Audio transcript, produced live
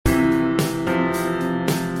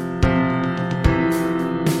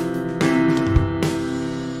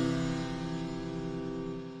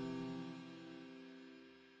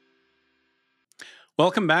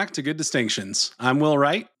Welcome back to Good Distinctions. I'm Will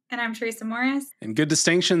Wright, And I'm Teresa Morris, and Good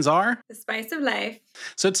Distinctions are the spice of life.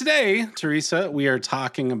 So today, Teresa, we are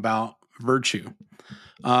talking about virtue.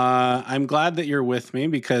 I'm glad that you're with me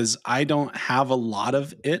because I don't have a lot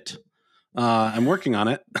of it. I'm working on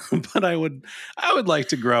it, but I would like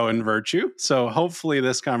to grow in virtue. So hopefully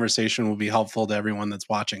this conversation will be helpful to everyone that's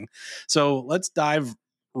watching. So let's dive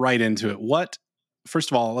right into it. First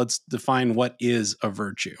of all, let's define what is a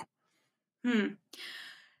virtue.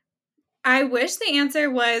 I wish the answer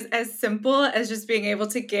was as simple as just being able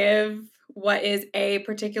to give what is a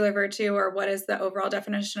particular virtue or what is the overall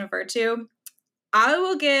definition of virtue. I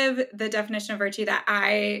will give the definition of virtue that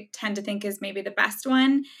I tend to think is maybe the best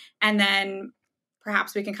one. And then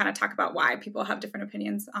perhaps we can kind of talk about why people have different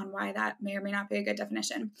opinions on why that may or may not be a good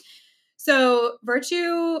definition. So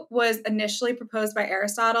virtue was initially proposed by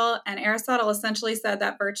Aristotle, and Aristotle essentially said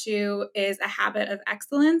that virtue is a habit of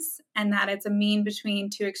excellence and that it's a mean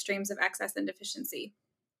between two extremes of excess and deficiency.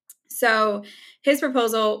 So his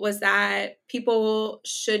proposal was that people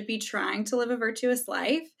should be trying to live a virtuous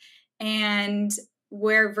life, and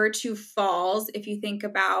where virtue falls, if you think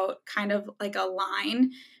about kind of like a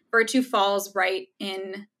line, virtue falls right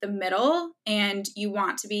in the middle, and you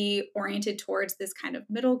want to be oriented towards this kind of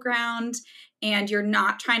middle ground, and you're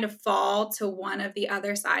not trying to fall to one of the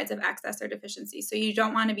other sides of excess or deficiency. So you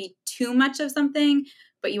don't want to be too much of something,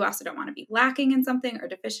 but you also don't want to be lacking in something or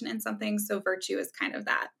deficient in something. So virtue is kind of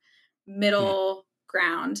that middle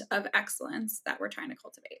ground of excellence that we're trying to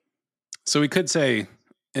cultivate. So we could say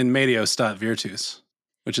in medio stat virtus,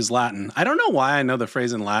 which is Latin. I don't know why I know the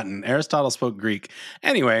phrase in Latin. Aristotle spoke Greek.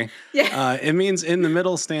 Anyway, it means in the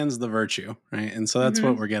middle stands the virtue, right? And so that's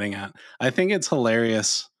what we're getting at. I think it's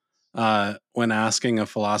hilarious when asking a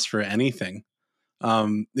philosopher anything,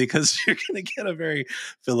 because you're going to get a very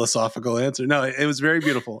philosophical answer. No, it was very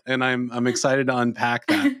beautiful, and I'm excited to unpack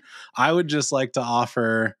that. I would just like to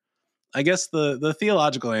offer, I guess the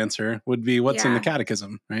theological answer would be what's in the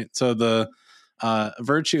catechism, right? So the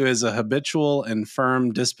virtue is a habitual and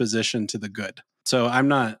firm disposition to the good. So I'm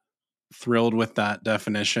not thrilled with that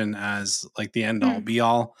definition as like the end all be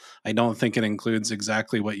all. I don't think it includes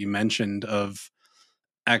exactly what you mentioned of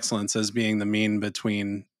excellence as being the mean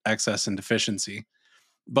between excess and deficiency.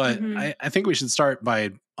 But I think we should start by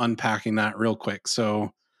unpacking that real quick.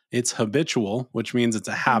 So it's habitual, which means it's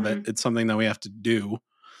a habit. It's something that we have to do.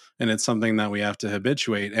 And it's something that we have to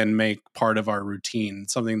habituate and make part of our routine,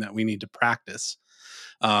 something that we need to practice.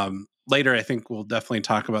 Later, I think we'll definitely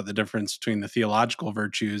talk about the difference between the theological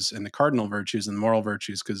virtues and the cardinal virtues and moral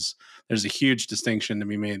virtues, because there's a huge distinction to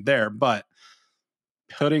be made there. But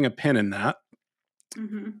putting a pin in that,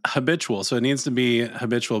 habitual. So it needs to be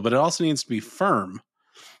habitual, but it also needs to be firm,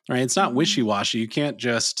 right? It's not wishy-washy. You can't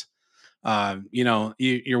just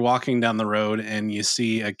you're walking down the road and you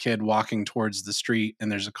see a kid walking towards the street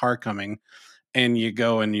and there's a car coming, and you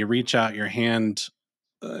go and you reach out your hand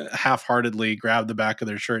half-heartedly, grab the back of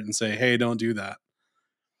their shirt and say, hey, don't do that.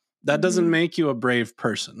 That doesn't make you a brave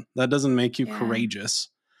person. That doesn't make you courageous.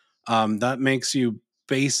 That makes you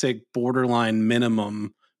basic, borderline,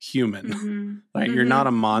 minimum human. Right? You're not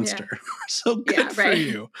a monster. So good for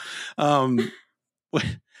you.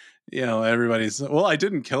 Everybody's, well, I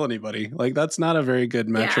didn't kill anybody. Like, that's not a very good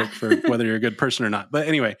metric for whether you're a good person or not. But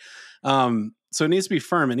anyway, so it needs to be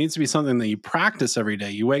firm. It needs to be something that you practice every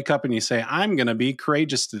day. You wake up and you say, I'm going to be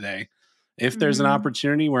courageous today. If there's an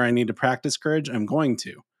opportunity where I need to practice courage, I'm going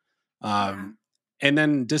to. And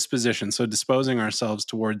then disposition. So disposing ourselves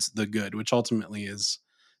towards the good, which ultimately is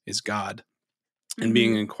God, and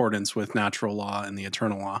being in accordance with natural law and the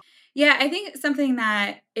eternal law. Yeah, I think something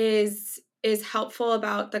that is helpful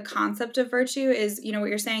about the concept of virtue is, what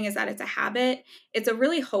you're saying is that it's a habit. It's a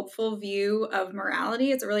really hopeful view of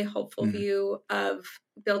morality. It's a really hopeful view of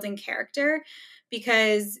building character,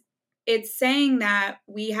 because it's saying that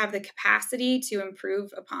we have the capacity to improve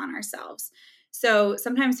upon ourselves. So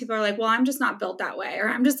sometimes people are like, well, I'm just not built that way, or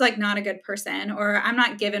I'm just like not a good person, or I'm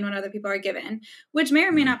not given what other people are given, which may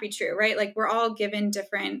or may not be true, right? Like, we're all given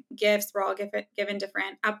different gifts. We're all given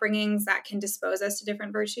different upbringings that can dispose us to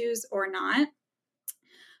different virtues or not.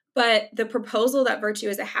 But the proposal that virtue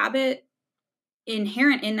is a habit,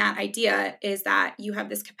 inherent in that idea is that you have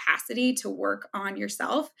this capacity to work on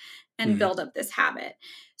yourself and build up this habit.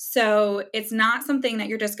 So it's not something that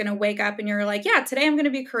you're just going to wake up and you're like, yeah, today I'm going to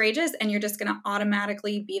be courageous, and you're just going to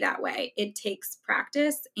automatically be that way. It takes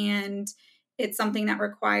practice, and it's something that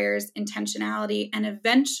requires intentionality, and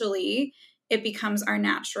eventually it becomes our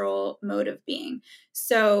natural mode of being.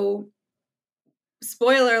 So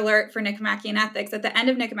spoiler alert for Nicomachean Ethics. At the end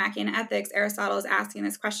of Nicomachean Ethics, Aristotle is asking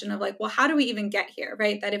this question of like, well, how do we even get here,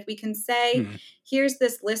 right? That if we can say, here's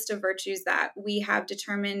this list of virtues that we have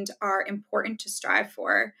determined are important to strive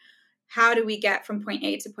for, how do we get from point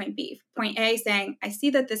A to point B? Point A saying, I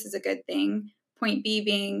see that this is a good thing. Point B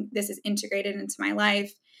being, this is integrated into my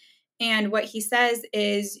life. And what he says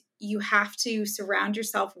is you have to surround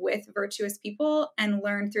yourself with virtuous people and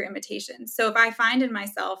learn through imitation. So if I find in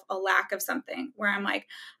myself a lack of something where I'm like,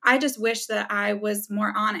 I just wish that I was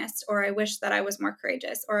more honest, or I wish that I was more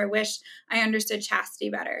courageous, or I wish I understood chastity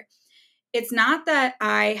better. It's not that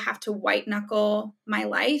I have to white knuckle my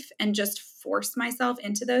life and just force myself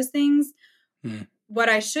into those things. What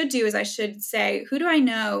I should do is I should say, who do I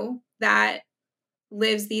know that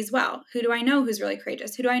lives these well? Who do I know who's really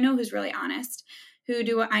courageous? Who do I know who's really honest? Who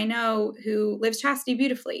do I know who lives chastity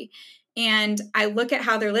beautifully? And I look at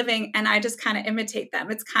how they're living and I just kind of imitate them.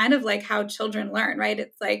 It's kind of like how children learn, right?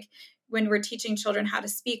 It's like when we're teaching children how to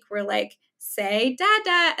speak, we're like, say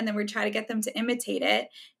dada, and then we try to get them to imitate it.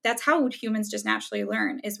 That's how humans just naturally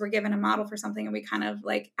learn, is we're given a model for something and we kind of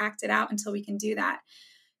like act it out until we can do that.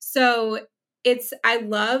 So I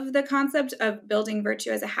love the concept of building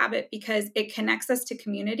virtue as a habit because it connects us to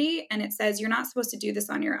community, and it says you're not supposed to do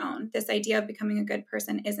this on your own. This idea of becoming a good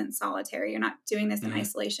person isn't solitary. You're not doing this in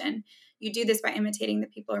isolation. You do this by imitating the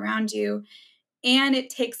people around you. And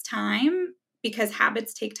it takes time because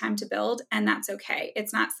habits take time to build, and that's okay.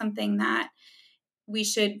 It's not something that we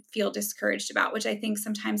should feel discouraged about, which I think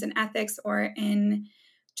sometimes in ethics or in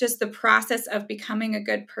just the process of becoming a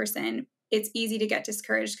good person, it's easy to get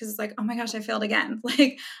discouraged because it's like, oh my gosh, I failed again.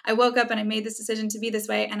 Like I woke up and I made this decision to be this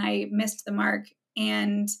way and I missed the mark.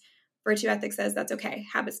 And virtue ethics says that's okay.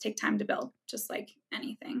 Habits take time to build, just like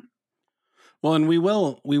anything. Well, and we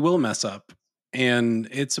will mess up. And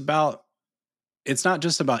it's not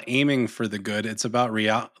just about aiming for the good. It's about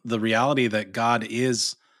the reality that God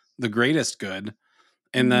is the greatest good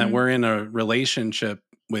and that we're in a relationship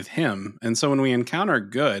with him. And so when we encounter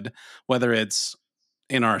good, whether it's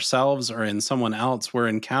in ourselves or in someone else, we're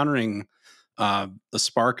encountering the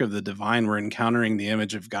spark of the divine. We're encountering the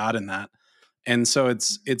image of God in that. And so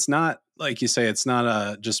it's not, like you say, it's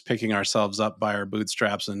not just picking ourselves up by our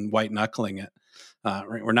bootstraps and white knuckling it.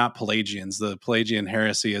 We're not Pelagians. The Pelagian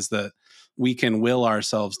heresy is that we can will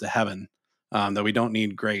ourselves to heaven, that we don't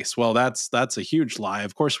need grace. Well, that's a huge lie.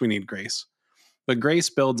 Of course we need grace. But grace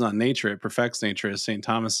builds on nature. It perfects nature, as St.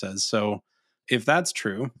 Thomas says. So if that's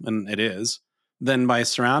true, and it is, then by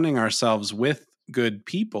surrounding ourselves with good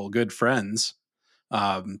people, good friends,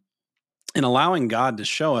 and allowing God to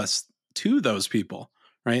show us to those people,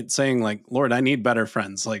 right? Saying like, Lord, I need better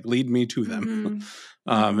friends, like lead me to them.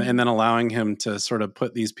 And then allowing him to sort of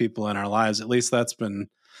put these people in our lives. At least that's been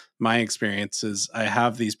my experience, is I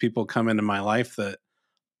have these people come into my life that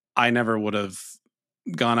I never would have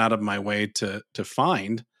gone out of my way to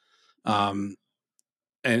find.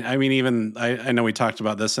 And I mean, even I know we talked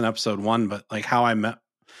about this in episode 1, but like how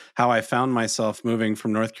I found myself moving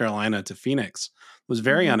from North Carolina to Phoenix was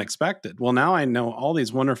very unexpected. Well, now I know all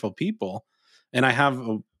these wonderful people, and I have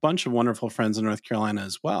a bunch of wonderful friends in North Carolina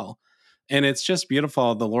as well. And it's just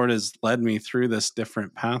beautiful. The Lord has led me through this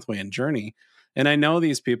different pathway and journey. And I know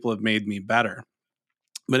these people have made me better.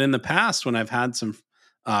 But in the past, when I've had some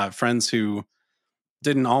friends who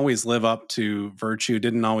didn't always live up to virtue,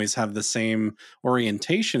 didn't always have the same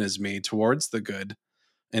orientation as me towards the good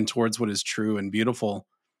and towards what is true and beautiful,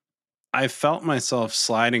 I felt myself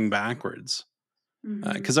sliding backwards.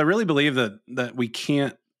 Because I really believe that we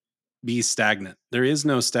can't be stagnant. There is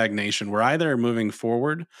no stagnation. We're either moving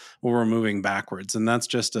forward or we're moving backwards. And that's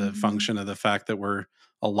just a function of the fact that we're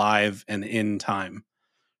alive and in time,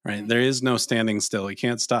 right? There is no standing still. You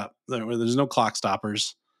can't stop. There's no clock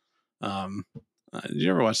stoppers. Did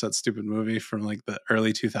you ever watch that stupid movie from like the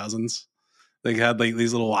early 2000s? They had like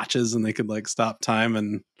these little watches and they could like stop time.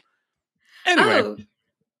 And anyway,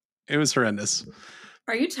 it was horrendous.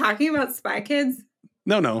 Are you talking about Spy Kids?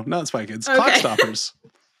 No, not Spy Kids. Okay. Clock Stoppers.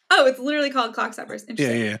 Oh, it's literally called Clock Stoppers.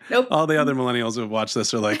 Interesting. Yeah. Nope. All the other millennials who have watched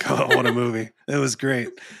this are like, oh, what a movie. It was great.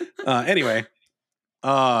 Anyway,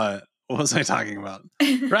 what was I talking about?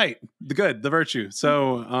 Right. The virtue.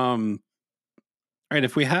 So, right,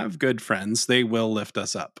 if we have good friends, they will lift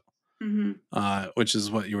us up, which is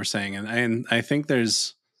what you were saying. And I think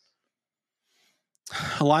there's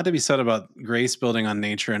a lot to be said about grace building on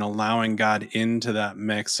nature and allowing God into that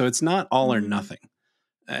mix. So it's not all or nothing.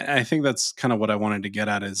 I think that's kind of what I wanted to get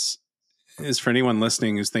at is for anyone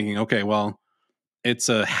listening who's thinking, okay, well, it's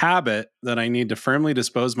a habit that I need to firmly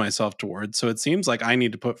dispose myself towards. So it seems like I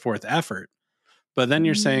need to put forth effort. But then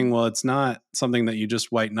you're saying, well, it's not something that you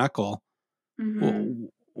just white knuckle. Mm-hmm.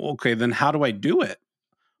 Well, okay, then how do I do it?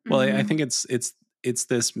 Well, I Mm-hmm. think it's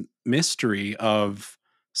this mystery of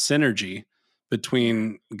synergy Yeah.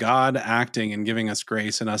 between God acting and giving us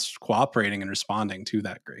grace and us cooperating and responding to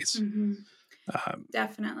that grace. Mm-hmm. Um,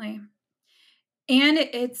 Definitely. And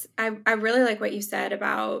I really like what you said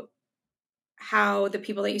about how the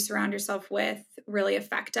people that you surround yourself with really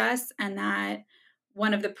affect us, and that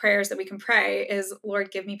one of the prayers that we can pray is,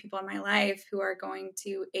 Lord, give me people in my life who are going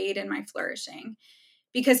to aid in my flourishing,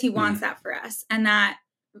 because he wants mm, that for us. And that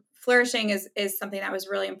flourishing is something that was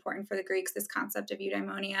really important for the Greeks, this concept of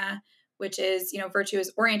eudaimonia, which is, virtue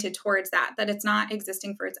is oriented towards that it's not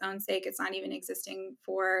existing for its own sake. It's not even existing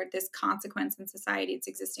for this consequence in society. It's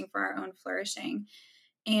existing for our own flourishing.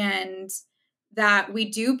 And that we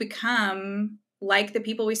do become like the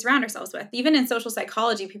people we surround ourselves with. Even in social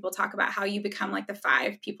psychology, people talk about how you become like the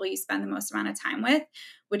 5 people you spend the most amount of time with,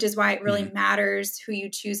 which is why it really mm, matters who you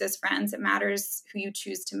choose as friends. It matters who you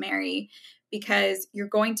choose to marry, because you're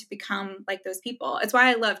going to become like those people. It's why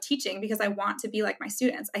I love teaching, because I want to be like my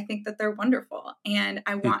students. I think that they're wonderful, and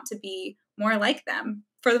I mm. want to be more like them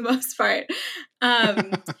for the most part.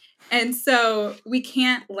 Um, and so we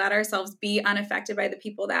can't let ourselves be unaffected by the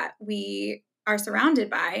people that we are surrounded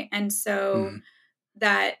by. And so Mm.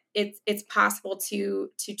 that it's possible to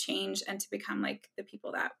change and to become like the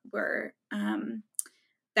people that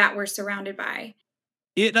we're surrounded by.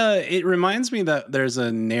 It reminds me that there's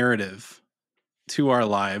a narrative to our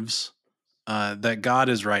lives that God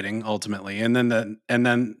is writing ultimately, and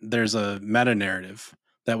then there's a meta narrative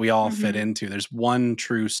that we all fit Mm-hmm. into. There's one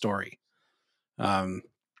true story. Um,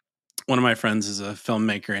 one of my friends is a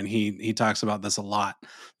filmmaker, and he talks about this a lot.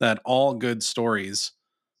 That all good stories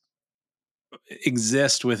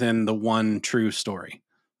exist within the one true story,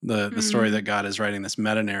 the story that God is writing, this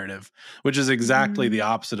meta narrative, which is exactly the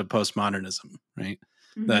Mm-hmm. opposite of postmodernism, right?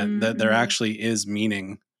 That there Mm-hmm. actually is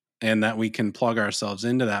meaning, and that we can plug ourselves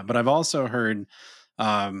into that. But I've also heard,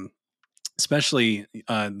 um, especially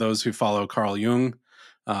those who follow Carl Jung,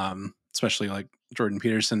 especially like Jordan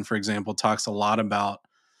Peterson, for example, talks a lot about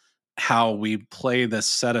how we play this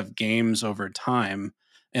set of games over time,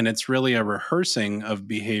 and it's really a rehearsing of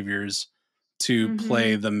behaviors to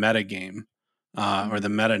play Mm-hmm. the meta game or the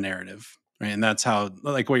Mm-hmm. meta narrative, right? And that's how,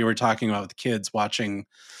 like what you were talking about with kids watching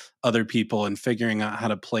other people and figuring out how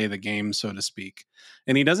to play the game, so to speak.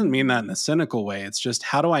 And he doesn't mean that in Mm-hmm. a cynical way. It's just,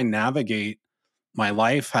 how do I navigate my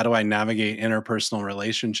life? How do I navigate interpersonal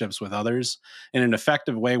relationships with others in an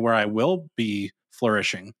effective way where I will be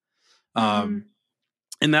flourishing? Um, Mm-hmm.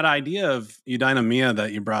 and that idea of eudaimonia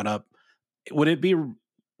that you brought up, would it be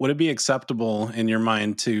would it be acceptable in your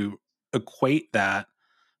mind to equate that?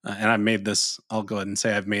 And I've made this. I'll go ahead and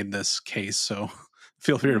say I've made this case. So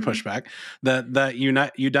feel free to push Mm-hmm. back. That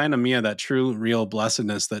eudaimonia, that true, real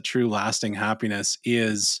blessedness, that true, lasting happiness,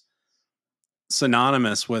 is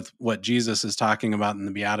synonymous with what Jesus is talking about in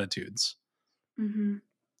the Beatitudes. Mm-hmm.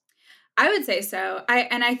 I would say so.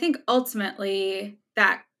 I think ultimately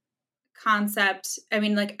that concept, I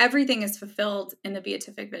mean, like, everything is fulfilled in the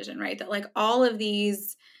beatific vision, right? That like all of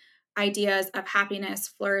these ideas of happiness,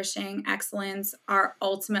 flourishing, excellence are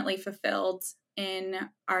ultimately fulfilled in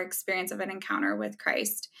our experience of an encounter with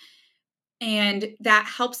Christ. And that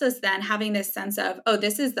helps us then, having this sense of, oh,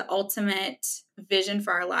 this is the ultimate vision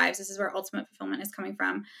for our lives. This is where ultimate fulfillment is coming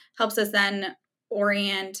from. Helps us then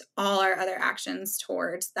orient all our other actions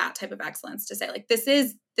towards that type of excellence, to say like, this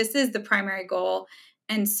is the primary goal.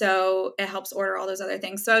 And so it helps order all those other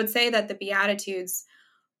things. So I would say that the Beatitudes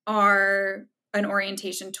are an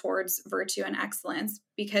orientation towards virtue and excellence,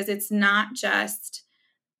 because it's not just,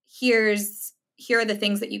 here are the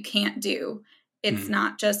things that you can't do. It's Mm,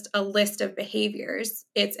 not just a list of behaviors.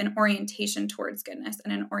 It's an orientation towards goodness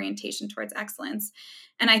and an orientation towards excellence.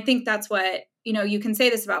 And I think that's what, you can say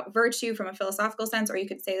this about virtue from a philosophical sense, or you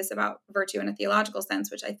could say this about virtue in a theological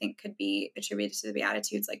sense, which I think could be attributed to the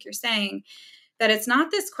Beatitudes, like you're saying, that it's not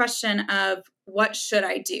this question of what should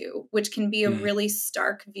I do, which can be a mm, really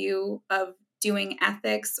stark view of doing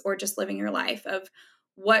ethics or just living your life, of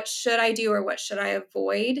what should I do or what should I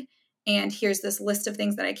avoid. And here's this list of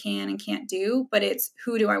things that I can and can't do, but it's,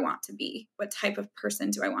 who do I want to be? What type of person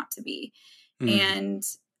do I want to be? mm, And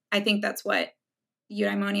I think that's what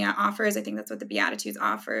eudaimonia offers. I think that's what the Beatitudes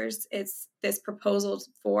offers. It's this proposal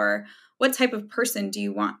for, what type of person do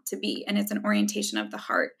you want to be? And it's an orientation of the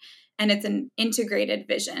heart, and it's an integrated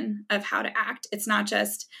vision of how to act. It's not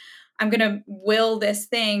just, I'm going to will this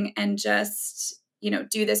thing and just,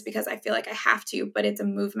 do this because I feel like I have to, but it's a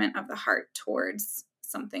movement of the heart towards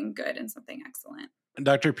something good and something excellent.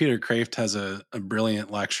 Dr. Peter Kraft has a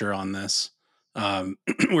brilliant lecture on this.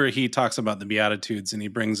 where he talks about the Beatitudes and he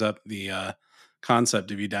brings up the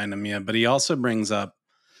concept of eudaimonia, but he also brings up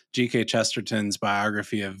G.K. Chesterton's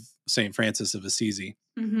biography of St. Francis of Assisi.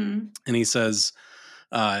 Mm-hmm. And he says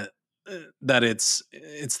uh, that it's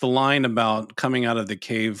the line about coming out of the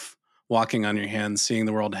cave, walking on your hands, seeing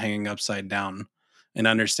the world hanging upside down, and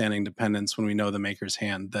understanding dependence when we know the Maker's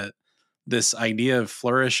hand. That this idea of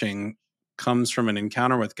flourishing comes from an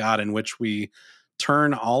encounter with God in which we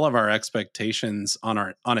turn all of our expectations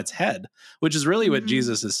on its head, which is really what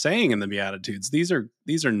Jesus is saying in the Beatitudes. These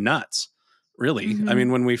are nuts, really. I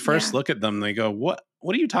mean, when we first look at them, they go, "What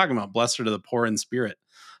are you talking about? Blessed are the poor in spirit."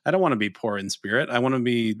 I don't want to be poor in spirit. I want to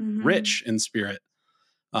be rich in spirit.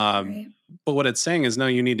 Right. But what it's saying is, no,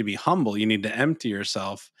 you need to be humble. You need to empty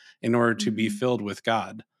yourself in order to be filled with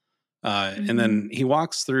God. And then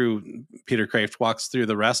Peter Kraft walks through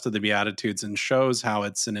the rest of the Beatitudes and shows how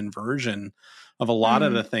it's an inversion of a lot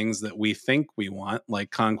of the things that we think we want, like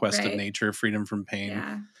conquest of nature, freedom from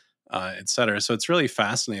pain, etc. So it's really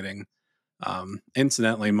fascinating.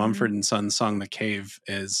 Incidentally, Mumford and Sons' song "The Cave"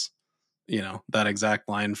 is, that exact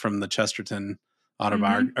line from the Chesterton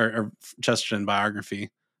autobiography or Chesterton biography.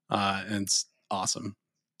 And it's awesome.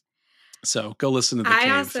 So go listen to "The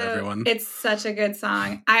Cave," everyone. It's such a good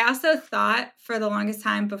song. I also thought for the longest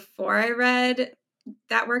time before I read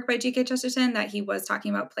that work by G.K. Chesterton that he was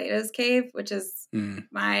talking about Plato's cave, which is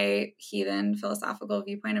my heathen philosophical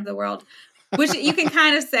viewpoint of the world, which you can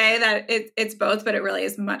kind of say that it's both, but it really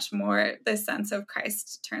is much more the sense of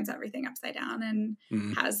Christ turns everything upside down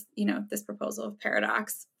and has, this proposal of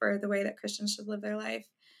paradox for the way that Christians should live their life.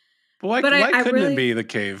 But why couldn't it be the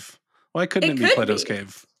cave? Why couldn't it be Plato's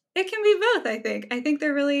cave? It can be both, I think. I think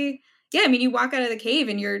they're really, I mean, you walk out of the cave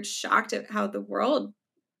and you're shocked at how the world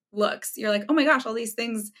looks. You're like, oh my gosh, all these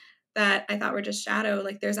things that I thought were just shadow,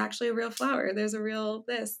 like there's actually a real flower, there's a real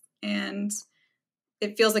this. And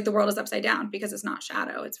it feels like the world is upside down because it's not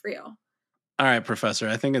shadow, it's real. All right, Professor,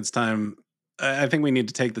 I think it's time. I think we need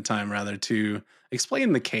to take the time rather to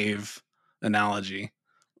explain the cave analogy.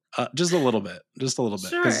 Just a little bit.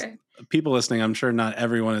 Because people listening, I'm sure not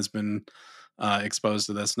everyone has been exposed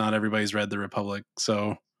to this. Not everybody's read The Republic.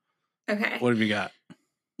 So what have you got?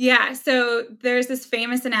 Yeah, so there's this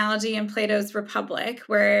famous analogy in Plato's Republic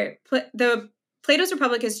where Plato's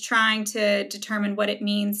Republic is trying to determine what it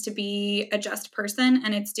means to be a just person,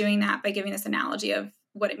 and it's doing that by giving this analogy of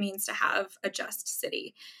what it means to have a just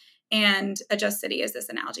city. And a just city is this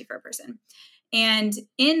analogy for a person. And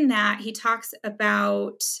in that, he talks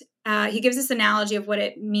about, he gives this analogy of what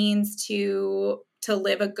it means to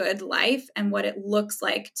live a good life and what it looks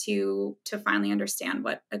like to finally understand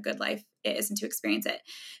what a good life is and to experience it.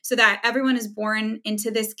 So that everyone is born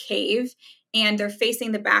into this cave and they're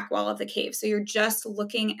facing the back wall of the cave. So you're just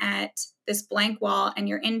looking at this blank wall and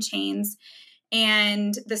you're in chains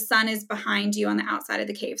and the sun is behind you on the outside of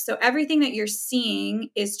the cave. So everything that you're seeing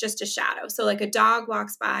is just a shadow. So like a dog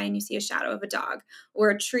walks by and you see a shadow of a dog,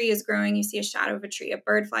 or a tree is growing, you see a shadow of a tree. A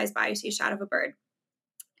bird flies by, you see a shadow of a bird.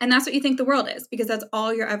 And that's what you think the world is because that's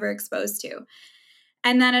all you're ever exposed to.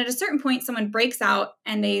 And then at a certain point, someone breaks out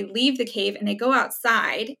and they leave the cave and they go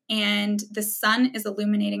outside and the sun is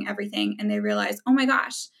illuminating everything. And they realize, oh my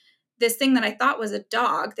gosh, this thing that I thought was a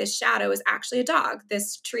dog, this shadow is actually a dog.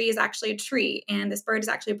 This tree is actually a tree. And this bird is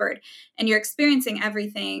actually a bird. And you're experiencing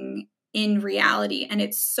everything in reality. And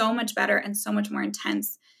it's so much better and so much more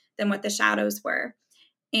intense than what the shadows were.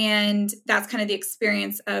 And that's kind of the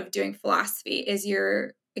experience of doing philosophy is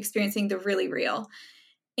you're experiencing the really real.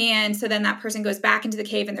 And so then that person goes back into the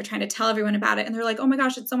cave and they're trying to tell everyone about it. And they're like, oh my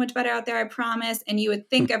gosh, it's so much better out there, I promise. And you would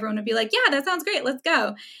think everyone would be like, yeah, that sounds great. Let's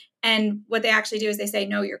go. And what they actually do is they say,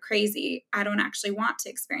 no, you're crazy. I don't actually want to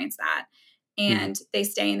experience that. And they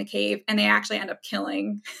stay in the cave and they actually end up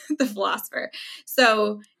killing the philosopher.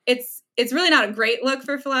 So it's really not a great look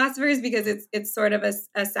for philosophers because it's sort of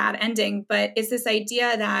a sad ending, but it's this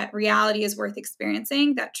idea that reality is worth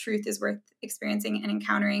experiencing, that truth is worth experiencing and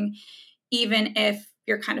encountering, even if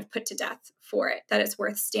you're kind of put to death for it, that it's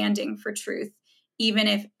worth standing for truth, even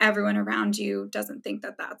if everyone around you doesn't think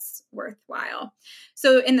that that's worthwhile.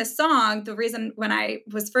 So in the song, the reason when I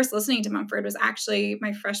was first listening to Mumford was actually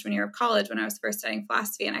my freshman year of college when I was first studying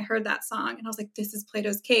philosophy. And I heard that song and I was like, this is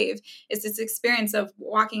Plato's cave. It's this experience of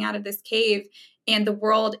walking out of this cave and the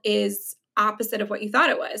world is opposite of what you thought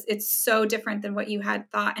it was. It's so different than what you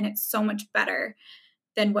had thought. And it's so much better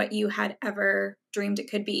than what you had ever dreamed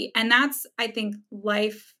it could be. And that's, I think,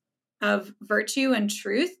 life of virtue and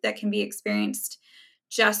truth that can be experienced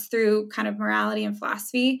just through kind of morality and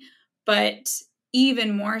philosophy, but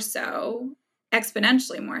even more so,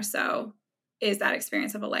 exponentially more so, is that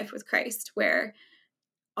experience of a life with Christ, where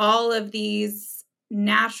all of these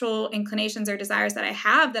natural inclinations or desires that I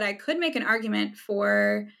have that I could make an argument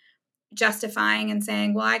for justifying and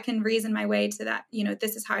saying, well, I can reason my way to that,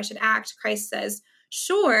 this is how I should act. Christ says,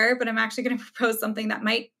 sure, but I'm actually going to propose something that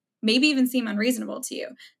might maybe even seem unreasonable to you.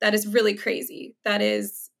 That is really crazy. That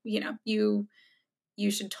is, you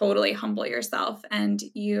should totally humble yourself. And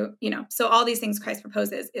so all these things Christ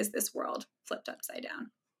proposes is this world flipped upside down.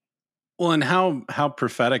 Well, and how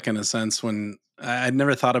prophetic in a sense, when I'd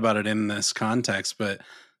never thought about it in this context, but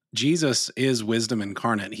Jesus is wisdom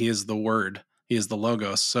incarnate. He is the Word. He is the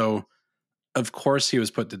Logos. So of course he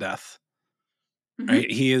was put to death,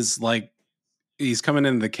 right? He is like, he's coming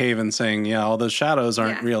into the cave and saying, yeah, all those shadows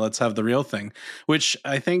aren't real. Let's have the real thing, which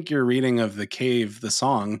I think your reading of The Cave, the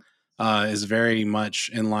song, is very much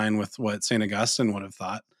in line with what St. Augustine would have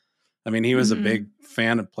thought. I mean, he was a big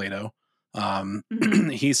fan of Plato.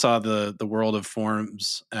 He saw the world of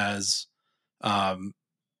forms as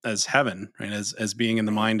heaven, right? As being in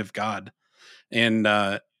the mind of God. And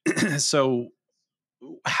so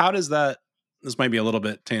how does that, this might be a little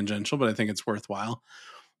bit tangential, but I think it's worthwhile.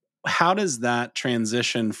 How does that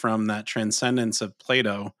transition from that transcendence of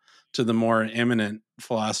Plato to the more immanent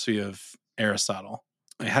philosophy of Aristotle?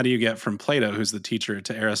 How do you get from Plato, who's the teacher,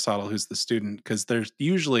 to Aristotle, who's the student? Because they're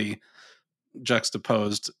usually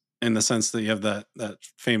juxtaposed in the sense that you have that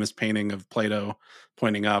famous painting of Plato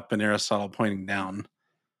pointing up and Aristotle pointing down.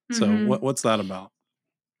 So what's that about?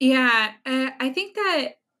 Yeah, I think that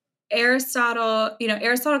Aristotle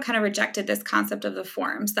kind of rejected this concept of the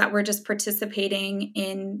forms, that we're just participating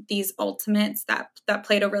in these ultimates that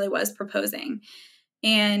Plato really was proposing.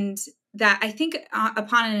 And that I think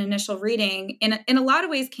upon an initial reading, in a lot of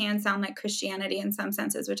ways can sound like Christianity in some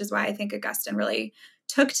senses, which is why I think Augustine really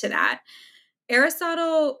took to that.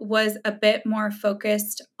 Aristotle was a bit more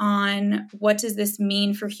focused on what does this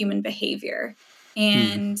mean for human behavior,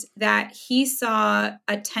 and that he saw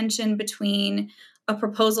a tension between a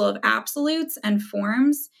proposal of absolutes and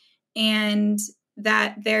forms, and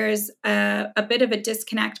that there's a bit of a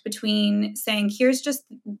disconnect between saying, here's just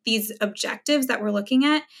these objectives that we're looking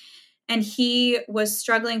at. And he was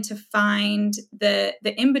struggling to find the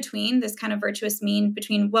in-between, this kind of virtuous mean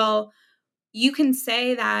between, well, you can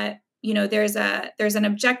say that, there's an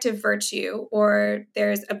objective virtue or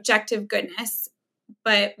there's objective goodness,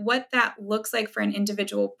 but what that looks like for an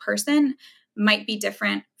individual person might be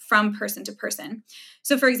different from person to person.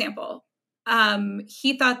 So, for example,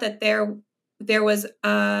 he thought that there was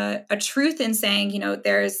a truth in saying,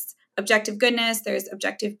 there's objective goodness, there's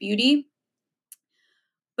objective beauty.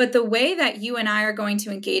 But the way that you and I are going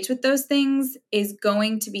to engage with those things is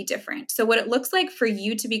going to be different. So, what it looks like for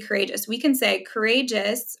you to be courageous, we can say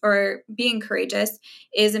courageous or being courageous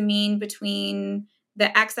is a mean between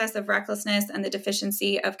the excess of recklessness and the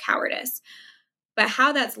deficiency of cowardice. But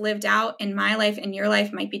how that's lived out in my life and your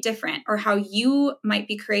life might be different, or how you might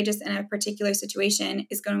be courageous in a particular situation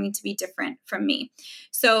is going to be different from me.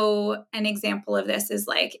 So an example of this is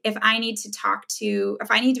like, if I need to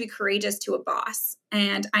be courageous to a boss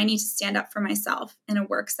and I need to stand up for myself in a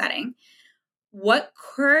work setting, what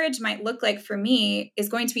courage might look like for me is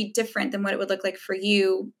going to be different than what it would look like for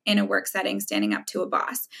you in a work setting, standing up to a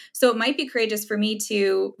boss. So it might be courageous for me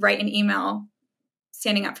to write an email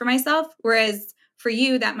standing up for myself, whereas for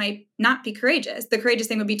you, that might not be courageous. The courageous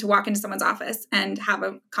thing would be to walk into someone's office and have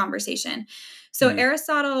a conversation. So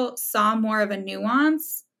Aristotle saw more of a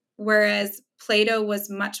nuance, whereas Plato was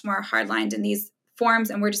much more hardlined in these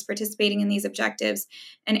forms, and we're just participating in these objectives.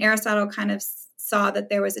 And Aristotle kind of saw that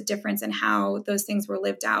there was a difference in how those things were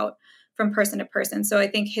lived out from person to person. So I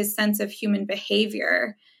think his sense of human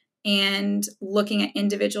behavior and looking at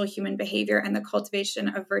individual human behavior and the cultivation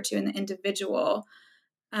of virtue in the individual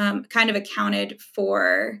kind of accounted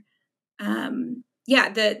for, the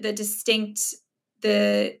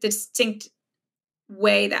distinct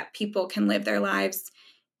way that people can live their lives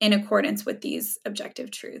in accordance with these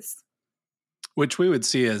objective truths. Which we would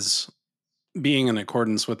see as being in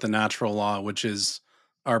accordance with the natural law, which is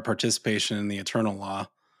our participation in the eternal law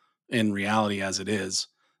in reality as it is.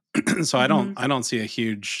 So I don't see a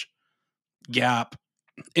huge gap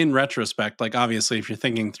in retrospect. Like, obviously, if you're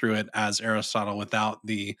thinking through it as Aristotle without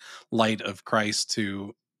the light of Christ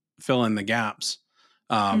to fill in the gaps,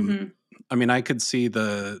 I mean, I could see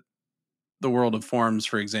the world of forms,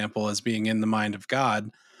 for example, as being in the mind of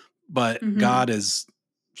God, but God is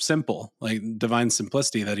simple, like divine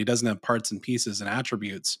simplicity, that he doesn't have parts and pieces and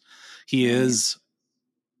attributes. He is,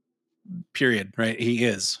 period, right? He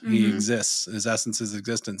is, he exists, his essence is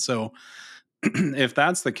existence. So if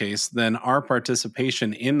that's the case, then our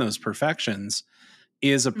participation in those perfections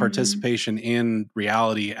is a participation in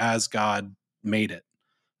reality as God made it.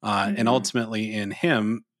 and ultimately in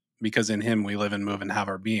him, because in him we live and move and have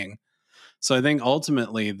our being. So I think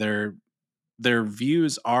ultimately their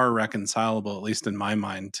views are reconcilable, at least in my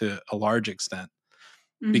mind, to a large extent,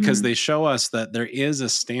 because they show us that there is a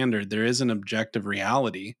standard, there is an objective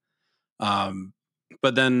reality.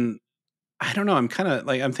 But then I don't know, I'm kind of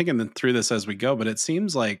like, I'm thinking through this as we go, but it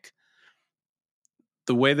seems like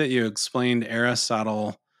the way that you explained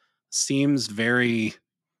Aristotle seems very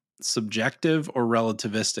subjective or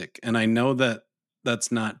relativistic. And I know that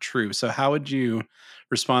that's not true. So how would you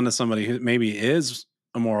respond to somebody who maybe is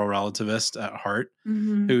a moral relativist at heart,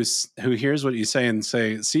 who hears what you say and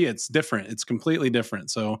say, see, it's different. It's completely different.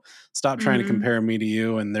 So stop trying to compare me to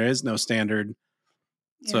you. And there is no standard.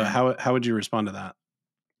 So how would you respond to that?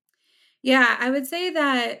 Yeah, I would say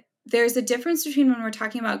that there's a difference between when we're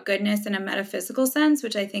talking about goodness in a metaphysical sense,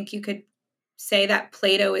 which I think you could say that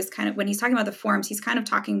Plato is kind of, when he's talking about the forms, he's kind of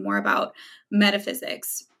talking more about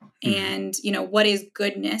metaphysics and, what is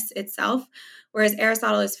goodness itself, whereas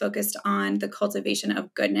Aristotle is focused on the cultivation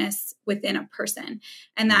of goodness within a person,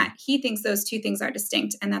 and that he thinks those two things are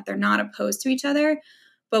distinct and that they're not opposed to each other.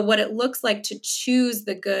 But what it looks like to choose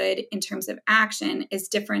the good in terms of action is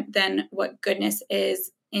different than what goodness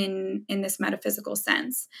is in this metaphysical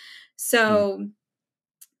sense. So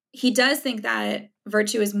he does think that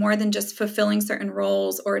virtue is more than just fulfilling certain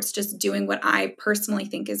roles, or it's just doing what I personally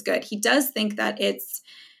think is good. He does think that it's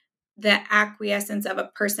the acquiescence of a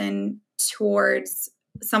person towards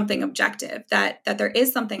something objective, that there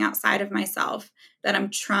is something outside of myself that I'm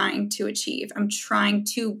trying to achieve. I'm trying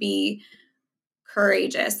to be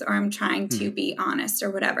courageous, or I'm trying to be honest, or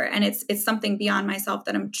whatever. And it's something beyond myself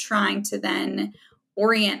that I'm trying to then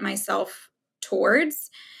orient myself towards.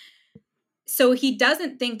 So he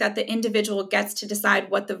doesn't think that the individual gets to decide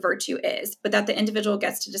what the virtue is, but that the individual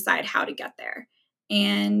gets to decide how to get there.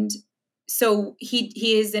 And so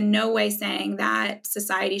he is in no way saying that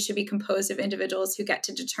society should be composed of individuals who get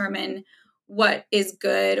to determine what is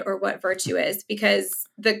good or what virtue is, because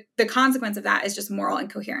the consequence of that is just moral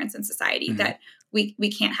incoherence in society, that we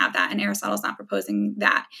can't have that. And Aristotle's not proposing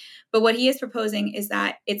that. But what he is proposing is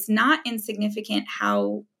that it's not insignificant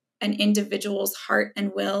how an individual's heart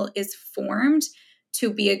and will is formed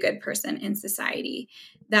to be a good person in society,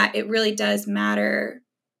 that it really does matter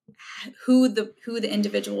who the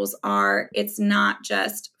individuals are. It's not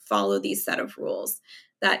just follow these set of rules,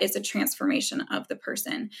 that it's a transformation of the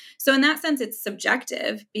person. So in that sense, it's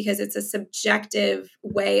subjective, because it's a subjective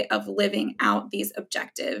way of living out these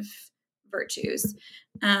objective virtues.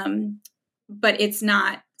 But it's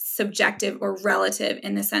not subjective or relative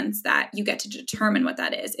in the sense that you get to determine what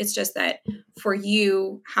that is. It's just that for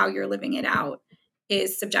you, how you're living it out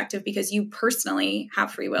is subjective, because you personally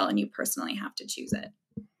have free will and you personally have to choose it.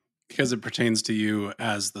 Because it pertains to you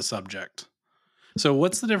as the subject. So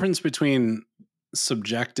what's the difference between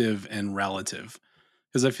subjective and relative?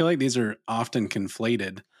 Because I feel like these are often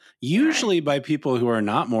conflated, usually by people who are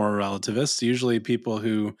not moral relativists, usually people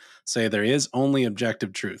who say there is only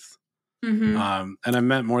objective truth. And I've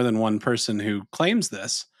met more than one person who claims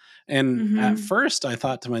this. And at first I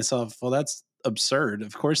thought to myself, well, that's absurd.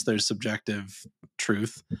 Of course there's subjective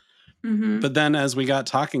truth. But then as we got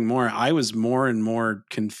talking more, I was more and more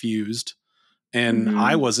confused, and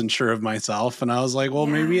I wasn't sure of myself. And I was like, well,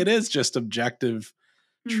 maybe it is just objective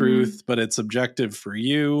truth, but it's objective for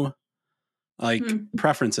you. Like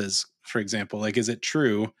preferences, for example, like, is it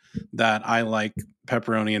true that I like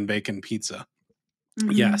pepperoni and bacon pizza?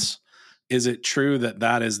 Yes. Is it true that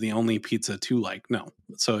that is the only pizza to like? No.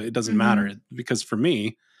 So it doesn't matter, because for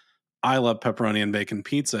me, I love pepperoni and bacon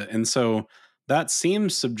pizza. And so that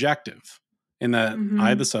seems subjective in that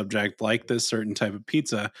I, the subject, like this certain type of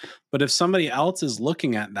pizza. But if somebody else is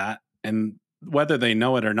looking at that, and whether they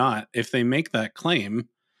know it or not, if they make that claim,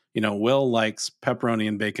 Will likes pepperoni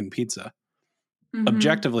and bacon pizza,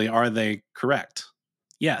 objectively, are they correct?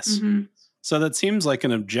 Yes. So that seems like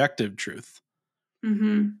an objective truth.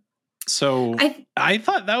 So I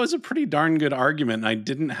thought that was a pretty darn good argument. I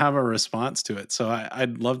didn't have a response to it. So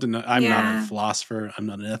I'd love to know. I'm not a philosopher. I'm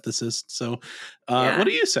not an ethicist. So what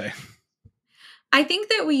do you say? I think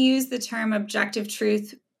that we use the term objective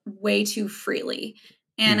truth way too freely.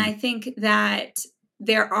 And I think that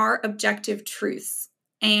there are objective truths,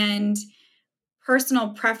 and personal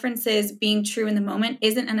preferences being true in the moment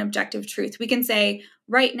isn't an objective truth. We can say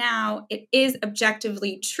right now it is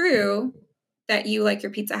objectively true that you like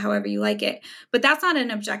your pizza however you like it, but that's not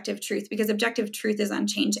an objective truth, because objective truth is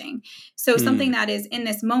unchanging. So something that is in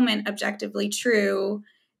this moment objectively true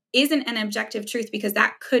isn't an objective truth, because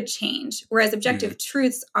that could change, whereas objective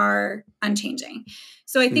truths are unchanging.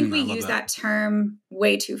 So I think we use that term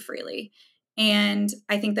way too freely. And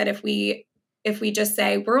I think that if we just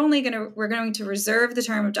say we're going to reserve the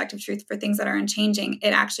term objective truth for things that are unchanging, it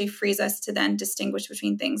actually frees us to then distinguish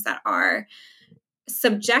between things that are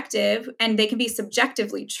subjective, and they can be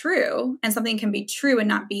subjectively true, and something can be true and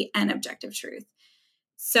not be an objective truth.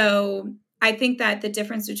 So I think that I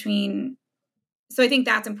think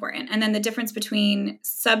that's important. And then the difference between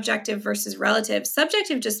subjective versus relative.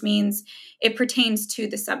 Subjective just means it pertains to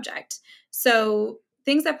the subject. So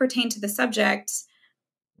things that pertain to the subject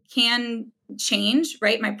can change,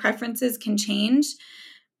 right? My preferences can change,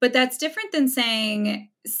 but that's different than saying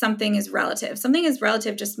something is relative. Something is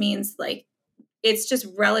relative just means like it's just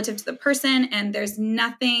relative to the person, and there's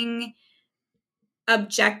nothing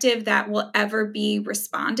objective that will ever be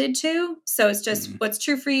responded to. So it's just what's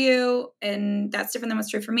true for you, and that's different than what's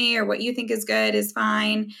true for me, or what you think is good is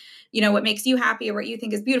fine. What makes you happy or what you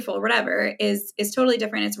think is beautiful or whatever is totally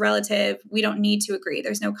different. It's relative. We don't need to agree.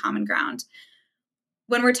 There's no common ground.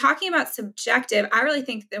 When we're talking about subjective, I really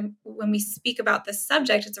think that when we speak about the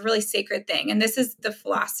subject, it's a really sacred thing. And this is the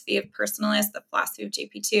philosophy of personalists, the philosophy of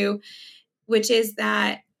JP2, which is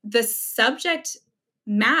that the subject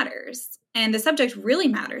matters, and the subject really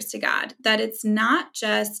matters to God, that it's not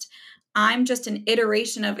just, I'm just an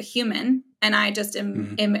iteration of a human, and I just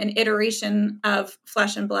am an iteration of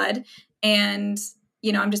flesh and blood, and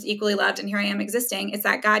I'm just equally loved, and here I am existing. It's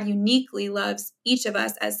that God uniquely loves each of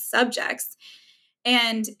us as subjects.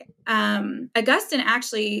 And Augustine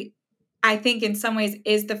actually, I think in some ways,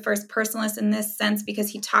 is the first personalist in this sense, because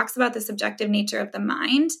he talks about the subjective nature of the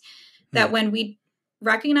mind, that when we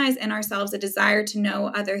recognize in ourselves a desire to know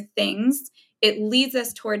other things, it leads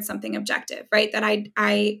us towards something objective, right? That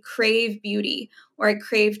I crave beauty, or I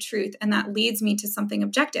crave truth, and that leads me to something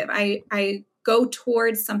objective. I go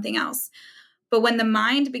towards something else. But when the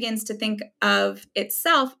mind begins to think of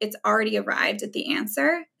itself, it's already arrived at the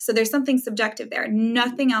answer. So there's something subjective there.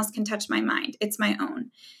 Nothing else can touch my mind. It's my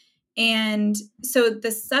own. And so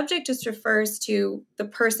the subject just refers to the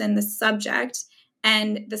person, the subject,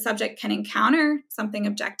 and the subject can encounter something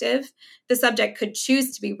objective. The subject could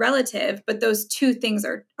choose to be relative, but those two things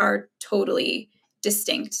are totally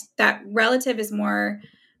distinct. That relative is more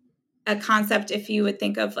a concept, if you would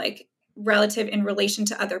think of like relative in relation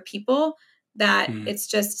to other people, that it's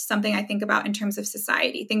just something I think about in terms of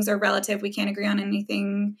society. Things are relative. We can't agree on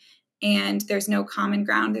anything, and there's no common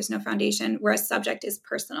ground. There's no foundation, whereas subject is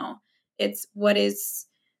personal. It's what is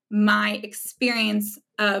my experience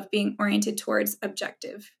of being oriented towards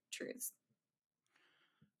objective truths.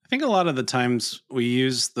 I think a lot of the times we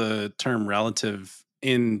use the term relative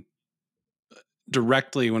in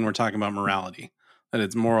directly when we're talking about morality, that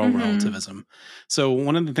it's moral relativism. So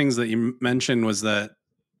one of the things that you mentioned was that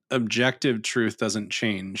objective truth doesn't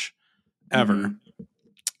change ever.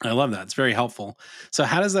 I love that. It's very helpful. So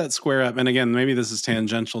how does that square up? And again, maybe this is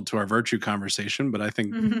tangential to our virtue conversation, but I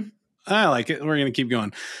think I like it. We're going to keep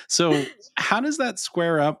going. So how does that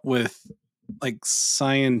square up with like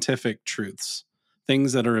scientific truths,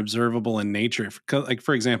 things that are observable in nature? Like,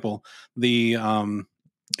 for example, the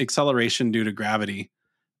acceleration due to gravity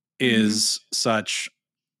is such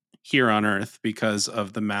here on Earth because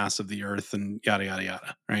of the mass of the Earth and yada, yada,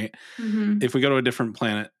 yada, right? If we go to a different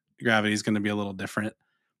planet, gravity is going to be a little different.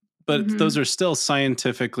 But those are still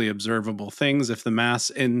scientifically observable things. If the mass,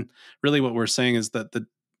 and really what we're saying is that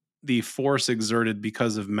the force exerted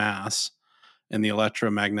because of mass and the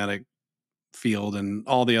electromagnetic field and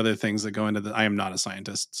all the other things that go into I am not a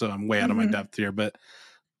scientist, so I'm way out of my depth here, but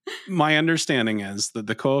my understanding is that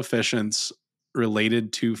the coefficients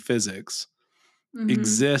related to physics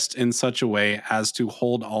exist in such a way as to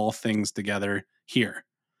hold all things together here.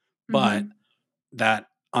 But that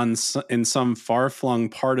in some far-flung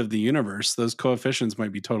part of the universe, those coefficients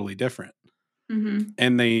might be totally different.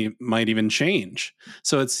 And they might even change.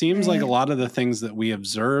 So it seems like a lot of the things that we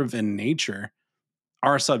observe in nature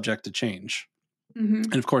are subject to change.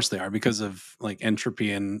 And of course they are, because of like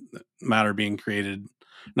entropy and matter being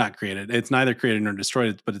not created. It's neither created nor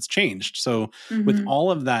destroyed, but it's changed. So with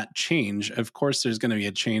all of that change, of course, there's going to be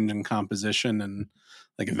a change in composition, and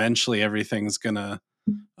like eventually everything's going to,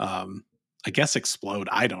 I guess, explode.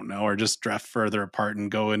 I don't know, or just drift further apart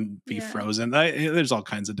and go and be frozen. There's all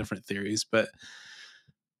kinds of different theories, but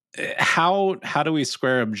how do we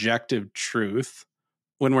square objective truth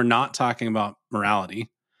when we're not talking about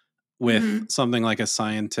morality with something like a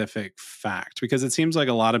scientific fact? Because it seems like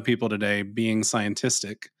a lot of people today, being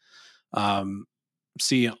scientistic,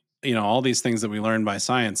 see, all these things that we learn by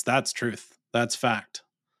science, that's truth, that's fact.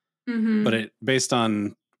 But it, based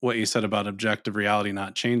on what you said about objective reality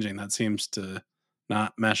not changing, that seems to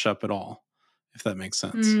not mesh up at all, if that makes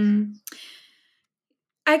sense.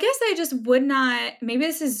 I guess I just would not, maybe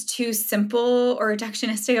this is too simple or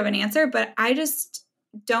reductionistic of an answer, but I just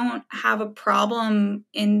don't have a problem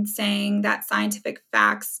in saying that scientific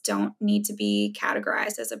facts don't need to be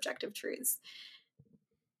categorized as objective truths.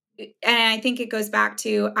 And I think it goes back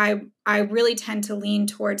to I really tend to lean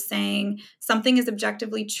towards saying something is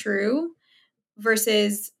objectively true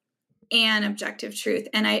versus an objective truth.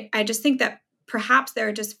 And I just think that perhaps there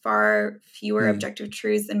are just far fewer objective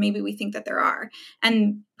truths than maybe we think that there are.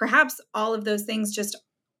 And perhaps all of those things just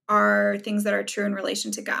are things that are true in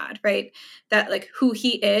relation to God, right? That like who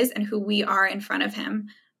he is and who we are in front of him.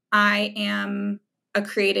 I am a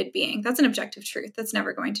created being. That's an objective truth. That's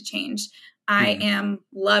never going to change. I am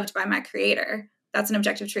loved by my creator. That's an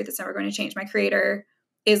objective truth that's never going to change. My creator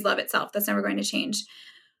is love itself. That's never going to change.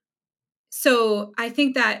 So I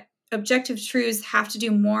think that objective truths have to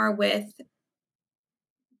do more with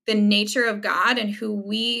the nature of God and who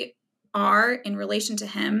we are in relation to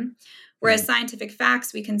him. Whereas scientific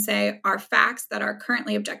facts, we can say, are facts that are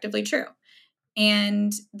currently objectively true.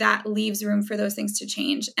 And that leaves room for those things to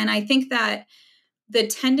change. And I think that the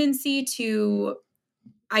tendency to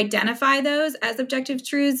identify those as objective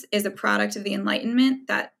truths is a product of the Enlightenment,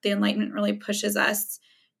 that the Enlightenment really pushes us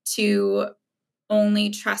to only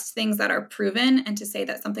trust things that are proven and to say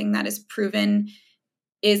that something that is proven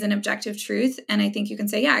is an objective truth. And I think you can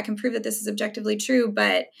say, yeah, I can prove that this is objectively true,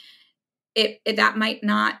 but that might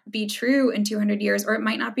not be true in 200 years, or it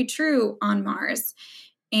might not be true on Mars.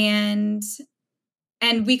 And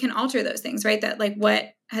we can alter those things, right? That like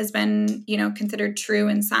what has been, considered true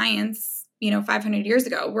in science, 500 years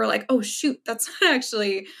ago, we're like, oh shoot, that's not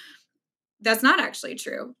actually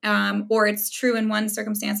true. Or it's true in one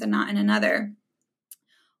circumstance and not in another.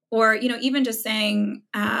 Or, even just saying,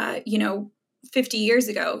 50 years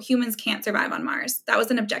ago, humans can't survive on Mars. That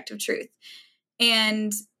was an objective truth.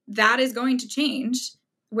 And that is going to change,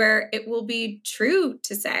 where it will be true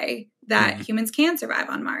to say that humans can survive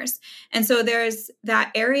on Mars. And so there's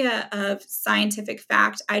that area of scientific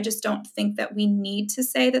fact. I just don't think that we need to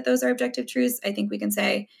say that those are objective truths. I think we can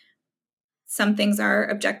say some things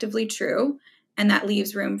are objectively true, and that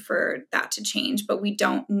leaves room for that to change, but we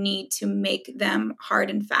don't need to make them hard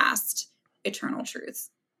and fast eternal truths.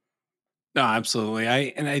 No, absolutely.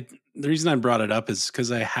 The reason I brought it up is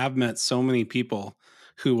because I have met so many people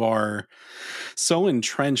who are so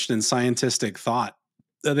entrenched in scientific thought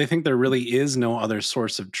that they think there really is no other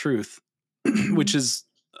source of truth, which is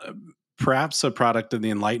perhaps a product of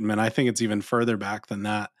the Enlightenment. I think it's even further back than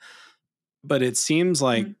that. But it seems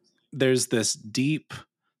like there's this deep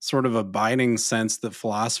sort of abiding sense that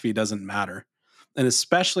philosophy doesn't matter, and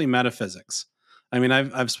especially metaphysics. I mean,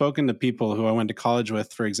 I've spoken to people who I went to college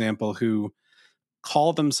with, for example, who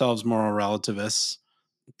call themselves moral relativists,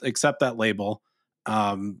 accept that label.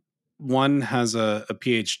 One has a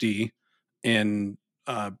PhD in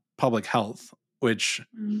public health, which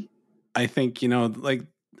I think, like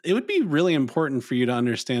it would be really important for you to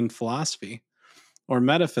understand philosophy or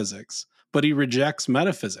metaphysics, but he rejects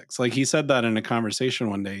metaphysics. Like he said that in a conversation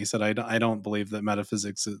one day. He said, I don't believe that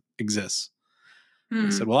metaphysics exists. I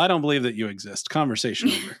said, well, I don't believe that you exist.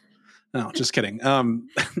 Conversation over. No, just kidding. No,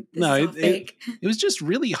 it was just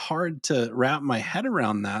really hard to wrap my head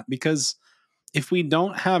around that, because if we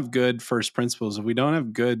don't have good first principles, if we don't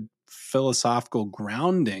have good philosophical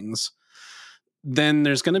groundings, then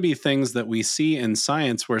there's going to be things that we see in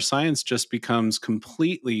science where science just becomes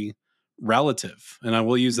completely relative. And I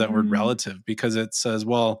will use that word relative because it says,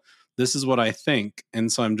 well, this is what I think. And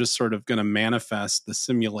so I'm just sort of going to manifest the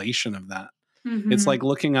simulation of that. It's like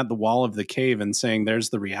looking at the wall of the cave and saying,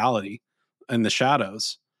 there's the reality and the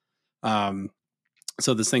shadows.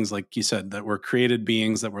 So there's things like you said, that we're created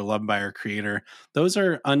beings, that we're loved by our creator. Those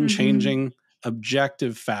are unchanging,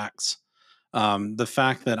 objective facts. The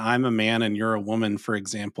fact that I'm a man and you're a woman, for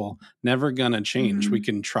example, never gonna change. We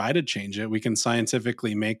can try to change it. We can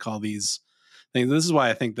scientifically make all these things. This is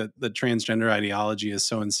why I think that the transgender ideology is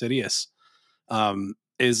so insidious.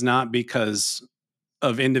 Is not because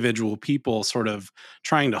of individual people sort of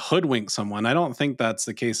trying to hoodwink someone. I don't think that's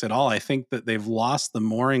the case at all. I think that they've lost the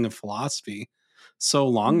mooring of philosophy so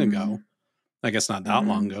long ago. I guess not that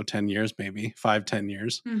long ago, 10 years, maybe 5-10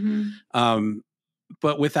 years.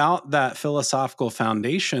 But without that philosophical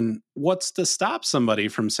foundation, what's to stop somebody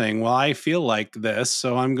from saying, well, I feel like this,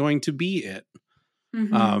 so I'm going to be it.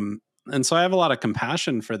 And so I have a lot of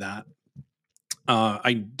compassion for that.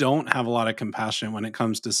 I don't have a lot of compassion when it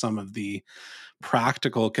comes to some of the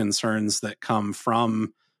practical concerns that come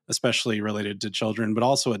from, especially related to children, but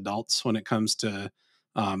also adults, when it comes to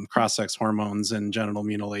cross-sex hormones and genital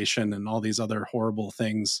mutilation and all these other horrible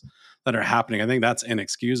things that are happening. I think that's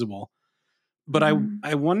inexcusable. But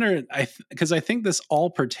I wonder, because I think this all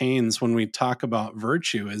pertains when we talk about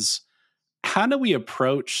virtue, is how do we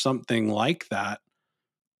approach something like that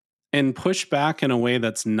and push back in a way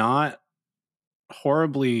that's not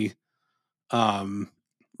horribly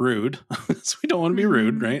rude? So we don't want to be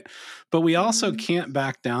rude, right? But we also can't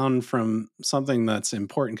back down from something that's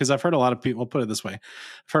important. Because I've heard a lot of people, I'll put it this way,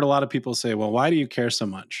 I've heard a lot of people say, well, why do you care so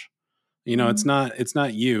much? It's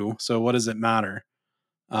not you. So what does it matter?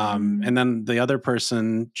 And then the other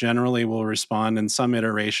person generally will respond in some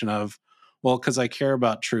iteration of, well, because I care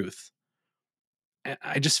about truth.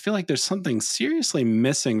 I just feel like there's something seriously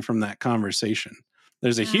missing from that conversation.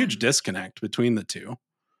 There's a huge disconnect between the two.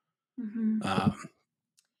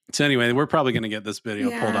 So anyway, we're probably going to get this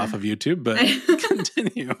video pulled off of YouTube, but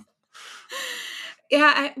continue.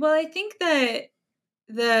 Yeah. I think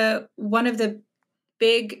that one of the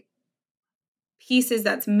big pieces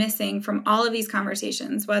that's missing from all of these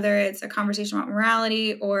conversations, whether it's a conversation about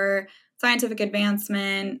morality or scientific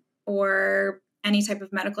advancement or any type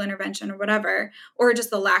of medical intervention or whatever, or just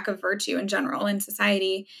the lack of virtue in general in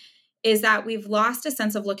society, is that we've lost a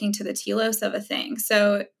sense of looking to the telos of a thing.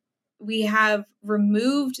 So we have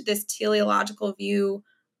removed this teleological view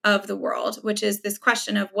of the world, which is this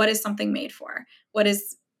question of what is something made for? What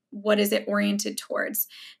is it oriented towards?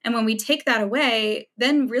 And when we take that away,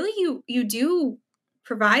 then really you do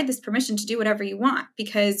provide this permission to do whatever you want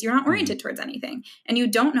because you're not oriented towards anything and you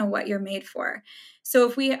don't know what you're made for. So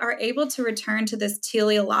if we are able to return to this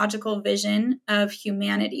teleological vision of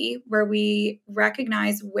humanity where we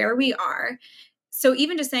recognize where we are, so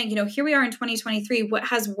even just saying, here we are in 2023, what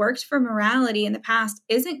has worked for morality in the past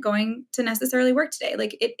isn't going to necessarily work today.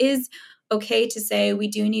 Like, it is okay to say we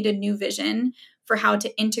do need a new vision for how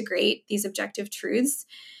to integrate these objective truths.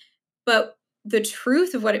 But the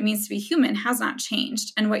truth of what it means to be human has not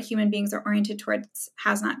changed, and what human beings are oriented towards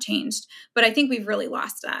has not changed. But I think we've really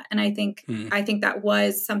lost that. And I think that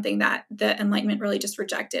was something that the Enlightenment really just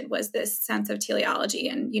rejected, was this sense of teleology.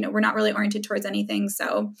 And, we're not really oriented towards anything.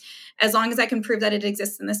 So as long as I can prove that it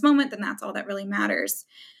exists in this moment, then that's all that really matters.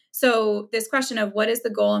 So this question of what is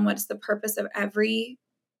the goal and what's the purpose of every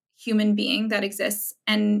human being that exists,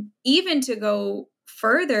 and even to go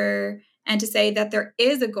further and to say that there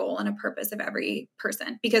is a goal and a purpose of every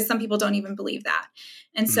person, because some people don't even believe that.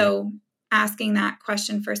 And so asking that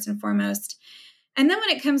question first and foremost. And then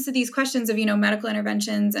when it comes to these questions of, medical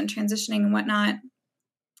interventions and transitioning and whatnot,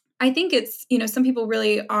 I think it's, some people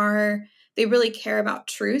they really care about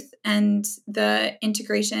truth and the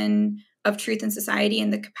integration of truth in society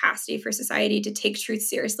and the capacity for society to take truth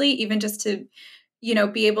seriously, even just to,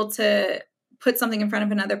 be able to put something in front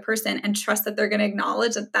of another person and trust that they're going to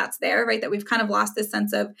acknowledge that that's there, right? That we've kind of lost this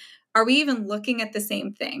sense of, are we even looking at the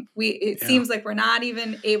same thing? It seems like we're not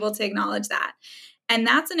even able to acknowledge that. And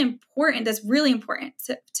that's really important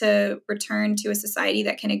to return to a society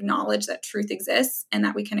that can acknowledge that truth exists and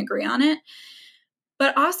that we can agree on it.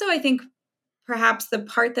 But also, I think perhaps the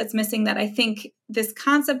part that's missing that I think this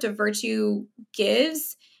concept of virtue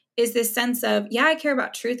gives is this sense of, I care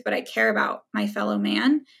about truth, but I care about my fellow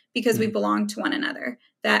man because we belong to one another,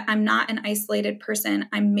 that I'm not an isolated person.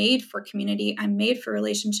 I'm made for community. I'm made for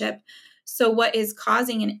relationship. So what is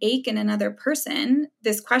causing an ache in another person,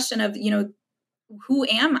 this question of, who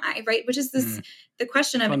am I, right? Which is the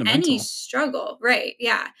question of any struggle, right?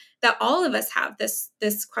 Yeah. That all of us have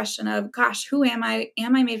this question of, gosh, who am I?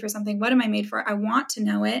 Am I made for something? What am I made for? I want to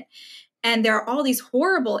know it. And there are all these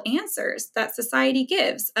horrible answers that society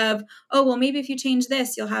gives of, oh, well, maybe if you change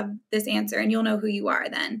this, you'll have this answer and you'll know who you are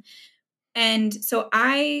then. And so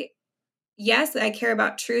I care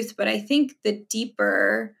about truth, but I think the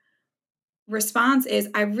deeper response is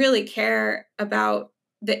I really care about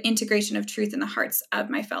the integration of truth in the hearts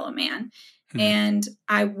of my fellow man. And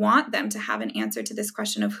I want them to have an answer to this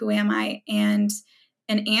question of who am I and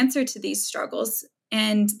an answer to these struggles.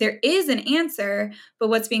 And there is an answer, but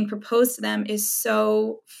what's being proposed to them is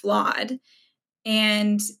so flawed.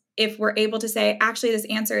 And if we're able to say, actually, this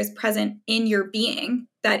answer is present in your being,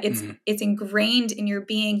 that it's ingrained in your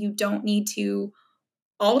being, you don't need to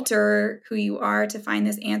alter who you are to find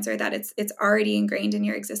this answer, that it's already ingrained in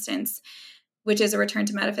your existence, which is a return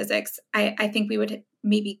to metaphysics, I think we would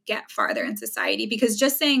maybe get farther in society, because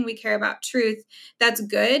just saying we care about truth, that's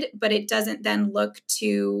good, but it doesn't then look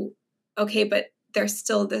to, okay, but there's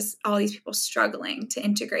still all these people struggling to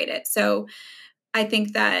integrate it. So I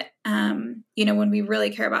think that, when we really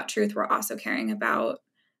care about truth, we're also caring about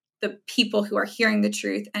the people who are hearing the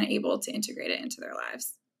truth and able to integrate it into their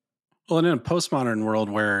lives. Well, and in a postmodern world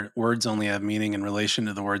where words only have meaning in relation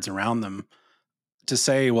to the words around them, to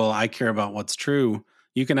say, well, I care about what's true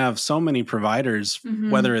You can have so many providers,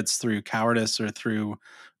 Mm-hmm. whether it's through cowardice or through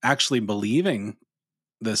actually believing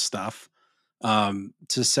this stuff,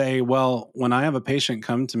 to say, well, when I have a patient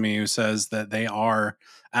come to me who says that they are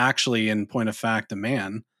actually, in point of fact, a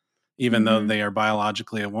man, even though Mm-hmm. they are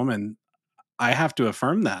biologically a woman, I have to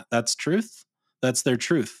affirm that. That's truth. That's their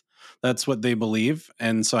truth. That's what they believe.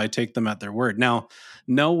 And so I take them at their word. Now,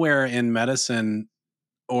 nowhere in medicine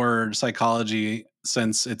or psychology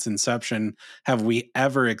since its inception have we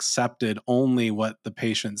ever accepted only what the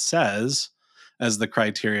patient says as the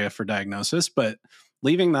criteria for diagnosis. But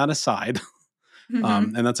leaving that aside,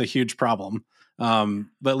 Mm-hmm. and that's a huge problem.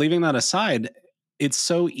 But leaving that aside, it's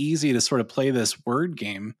so easy to sort of play this word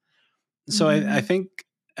game. So I Mm-hmm. think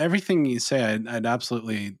everything you say, I'd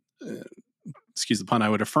absolutely, excuse the pun, I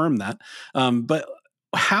would affirm that. But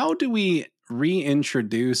how do we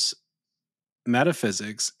reintroduce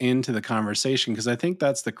metaphysics into the conversation? Because I think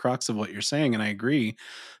that's the crux of what you're saying. And I agree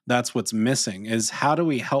that's what's missing is how do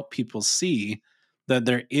we help people see that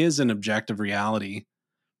there is an objective reality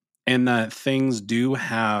and that things do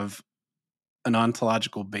have an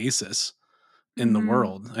ontological basis in the Mm-hmm.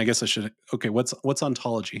 world. I guess I should. Okay, what's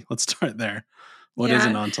ontology? Let's start there. What is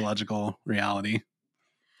an Yeah. ontological reality?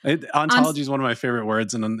 On Ontology is one of my favorite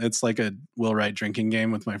words, and it's like a Will Wright drinking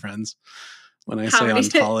game with my friends. When I how say many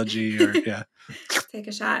ontology, or yeah, take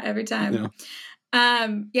a shot every you time. know,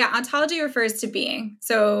 Yeah, ontology refers to being.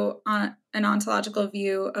 So an ontological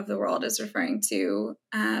view of the world is referring to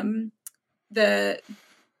the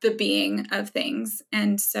being of things.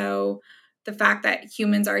 And so the fact that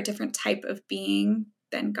humans are a different type of being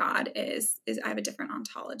than God is I have a different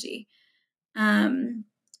ontology. and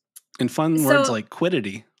fun words So like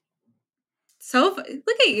quiddity. look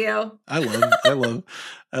at you. I love, I love,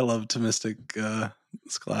 I love Thomistic,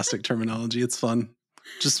 scholastic terminology. It's fun.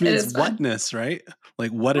 Just It means is fun. whatness, right?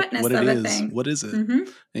 Like what Whatness it of a is. thing. What is it? Mm-hmm.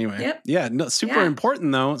 Anyway, Yep. yeah, no, super Yeah.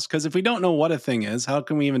 important though, because if we don't know what a thing is, how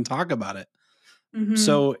can we even talk about it? Mm-hmm.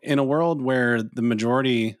 So, in a world where the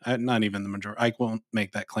majority, not even the majority, I won't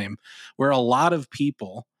make that claim, where a lot of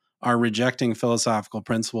people are rejecting philosophical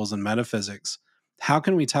principles and metaphysics, how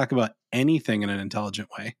can we talk about anything in an intelligent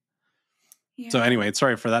way? So, Yeah. anyway,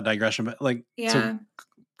 sorry for that digression, but so Yeah.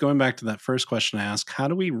 going back to that first question I asked, how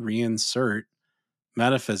do we reinsert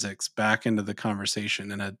metaphysics back into the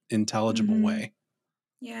conversation in an intelligible Mm-hmm. way?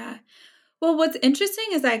 Yeah. Well, what's interesting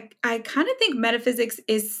is I kind of think metaphysics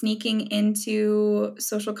is sneaking into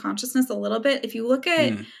social consciousness a little bit. If you look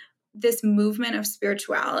at Mm, this movement of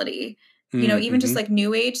spirituality, even just mm-hmm, like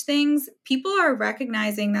new age things, people are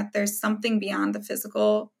recognizing that there's something beyond the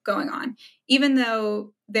physical going on. Even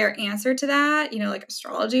though their answer to that, like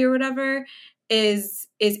astrology or whatever is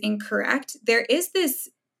incorrect, there is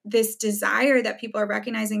this desire that people are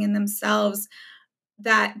recognizing in themselves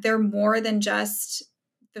that they're more than just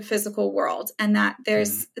the physical world, and that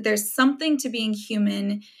mm, there's something to being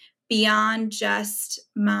human beyond just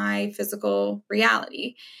my physical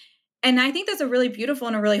reality. And I think that's a really beautiful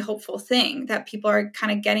and a really hopeful thing, that people are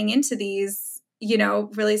kind of getting into these,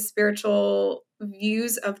 really spiritual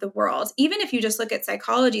views of the world. Even if you just look at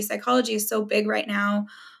psychology is so big right now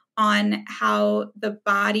on how the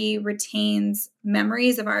body retains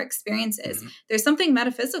memories of our experiences. mm, There's something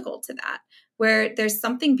metaphysical to that, where there's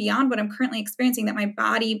something beyond what I'm currently experiencing that my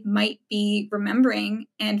body might be remembering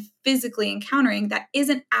and physically encountering that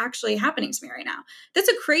isn't actually happening to me right now. That's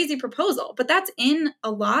a crazy proposal, but that's in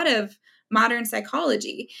a lot of modern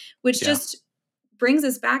psychology, which yeah. just brings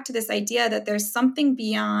us back to this idea that there's something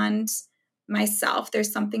beyond myself.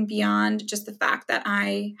 There's something beyond just the fact that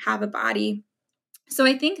I have a body. So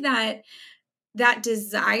I think that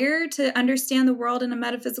desire to understand the world in a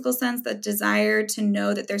metaphysical sense, that desire to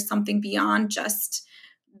know that there's something beyond just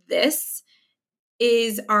this,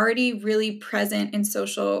 is already really present in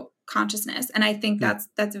social consciousness. And I think Mm,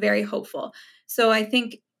 that's very hopeful. So I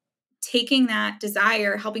think taking that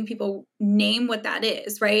desire, helping people name what that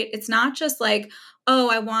is, right? It's not just like, oh,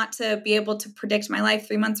 I want to be able to predict my life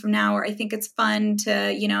 3 months from now, or I think it's fun to,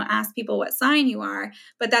 ask people what sign you are,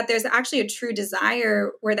 but that there's actually a true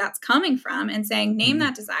desire where that's coming from, and saying, name mm,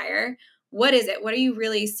 that desire. What is it? What are you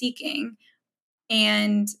really seeking?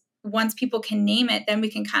 And once people can name it, then we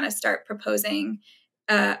can kind of start proposing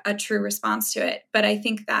a true response to it. But I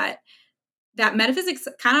think that metaphysics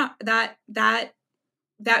kind of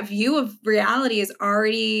that view of reality is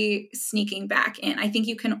already sneaking back in. I think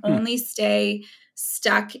you can mm. only stay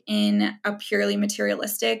stuck in a purely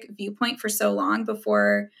materialistic viewpoint for so long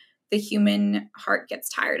before the human heart gets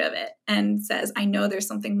tired of it and says, I know there's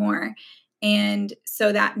something more. And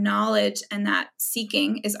so that knowledge and that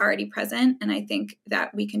seeking is already present. And I think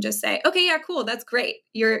that we can just say, okay, yeah, cool. That's great.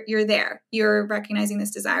 You're there. You're recognizing this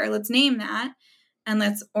desire. Let's name that. And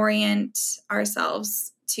let's orient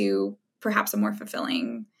ourselves to perhaps a more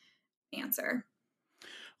fulfilling answer.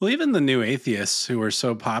 Well, even the new atheists who were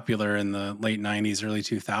so popular in the late 90s, early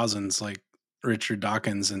 2000s, like Richard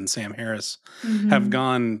Dawkins and Sam Harris, have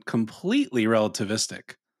gone completely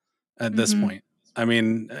relativistic at this point. I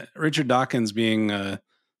mean, Richard Dawkins being a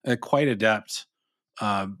quite adept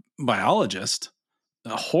biologist,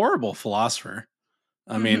 a horrible philosopher.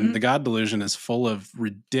 I mean, the God delusion is full of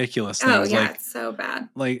ridiculous things. Oh, yeah, it's so bad.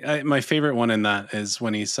 Like my favorite one in that is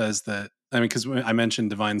when he says that, I mean, because I mentioned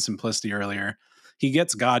divine simplicity earlier, he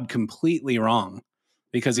gets God completely wrong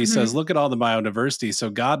because he says, look at all the biodiversity. So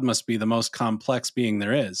God must be the most complex being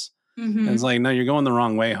there is. And it's like, no, you're going the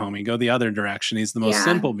wrong way, homie. Go the other direction. He's the most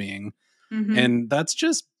simple being. And that's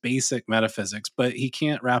just basic metaphysics, but he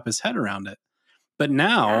can't wrap his head around it. But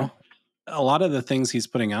now a lot of the things he's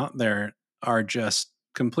putting out there are just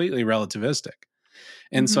completely relativistic.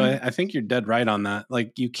 And so I think you're dead right on that.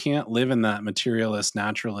 Like, you can't live in that materialist,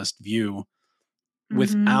 naturalist view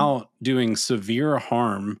without doing severe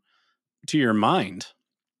harm to your mind.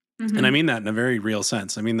 And I mean that in a very real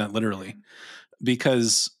sense. I mean that literally.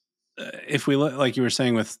 Because if we look, like you were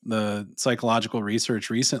saying with the psychological research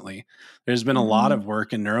recently, there's been a lot of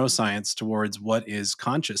work in neuroscience towards what is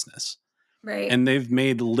consciousness. Right. And they've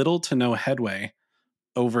made little to no headway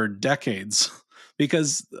over decades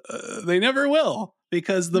because they never will,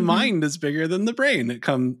 because the mind is bigger than the brain. It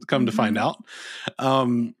come to find out.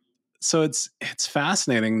 So it's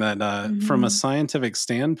fascinating that from a scientific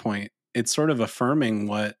standpoint, it's sort of affirming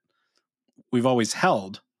what we've always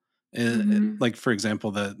held. Like, for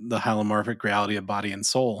example, the holomorphic reality of body and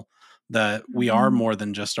soul, that we are more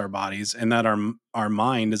than just our bodies, and that our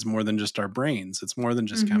mind is more than just our brains. It's more than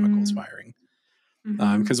just chemicals firing.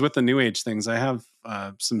 Because with the new age things, I have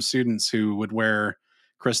some students who would wear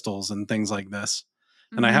crystals and things like this.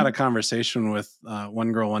 And I had a conversation with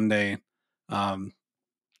one girl one day.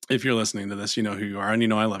 If you're listening to this, you know who you are, and you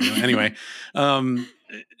know I love you. Anyway,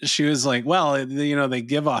 she was like, well, they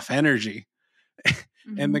give off energy.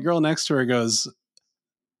 And the girl next to her goes,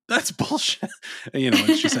 that's bullshit.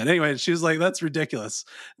 What she said. Anyway, she was like, that's ridiculous.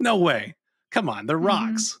 No way. Come on, they're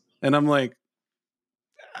rocks. And I'm like,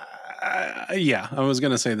 yeah, I was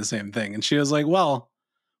going to say the same thing. And she was like, well,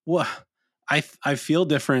 I feel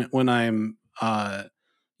different when I'm,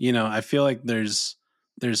 I feel like there's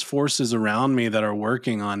forces around me that are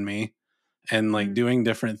working on me and like doing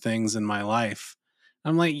different things in my life.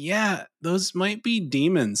 I'm like, yeah, those might be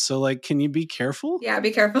demons. So like, can you be careful? Yeah, be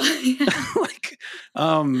careful.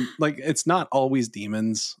 like it's not always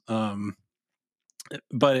demons.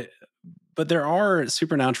 But there are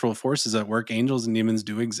supernatural forces at work. Angels and demons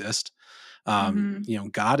do exist.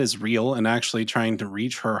 God is real and actually trying to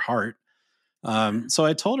reach her heart. So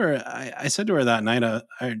I told her, I said to her that night,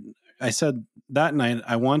 I said that night,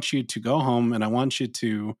 I want you to go home and I want you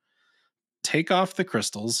to take off the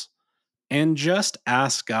crystals and just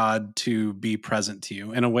ask God to be present to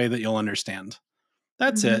you in a way that you'll understand.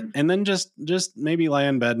 That's it. And then just maybe lie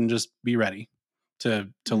in bed and just be ready to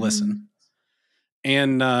listen.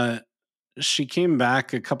 And she came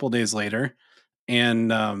back a couple days later,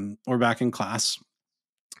 and we're back in class,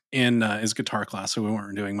 in his guitar class, so we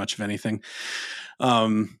weren't doing much of anything.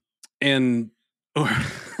 And or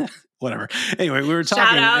whatever. Anyway, we were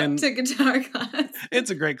talking. Shout out to guitar class. It's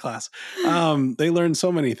a great class. They learned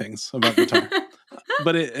so many things about guitar,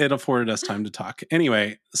 but it afforded us time to talk.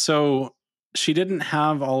 Anyway, so she didn't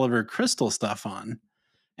have all of her crystal stuff on.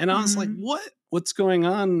 And I was like, what's going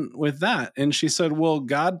on with that? And she said, well,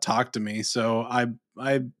 God talked to me. So I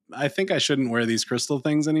think I shouldn't wear these crystal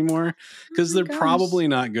things anymore because they're probably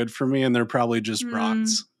not good for me. And they're probably just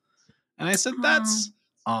rocks. And I said, that's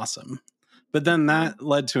awesome. But then that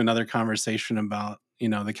led to another conversation about,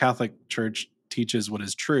 the Catholic Church teaches what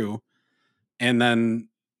is true. And then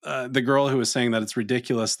the girl who was saying that it's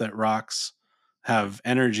ridiculous that rocks have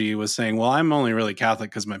energy was saying, well, I'm only really Catholic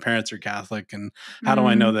because my parents are Catholic. And how do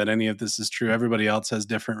I know that any of this is true? Everybody else has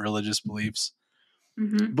different religious beliefs.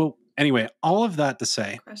 But anyway, all of that to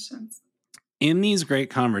say, questions in these great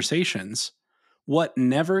conversations, what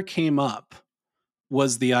never came up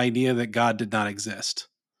was the idea that God did not exist.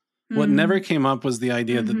 What never came up was the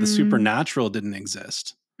idea that the supernatural didn't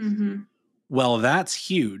exist. Well, that's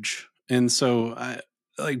huge. And so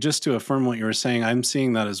just to affirm what you were saying, I'm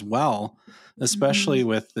seeing that as well, especially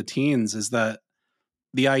with the teens, is that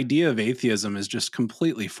the idea of atheism is just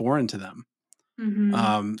completely foreign to them.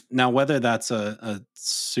 Now, whether that's a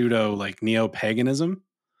pseudo like neo-paganism,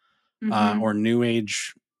 or New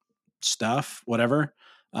Age stuff, whatever.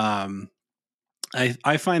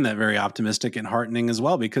 I find that very optimistic and heartening as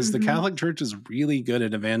well, because the Catholic Church is really good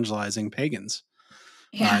at evangelizing pagans.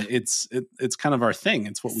 Yeah. It's kind of our thing.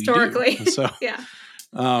 It's what we do. Historically. So yeah.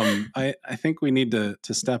 I think we need to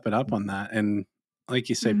step it up on that. And like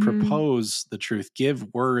you say, propose the truth,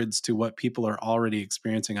 give words to what people are already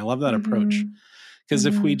experiencing. I love that approach, because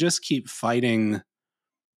if we just keep fighting,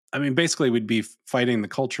 I mean, basically we'd be fighting the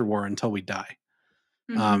culture war until we die.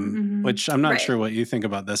 Which I'm not sure what you think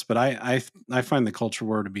about this, but I find the culture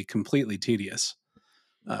war to be completely tedious.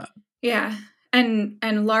 Yeah.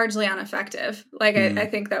 And largely ineffective. Like I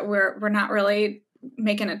think that we're not really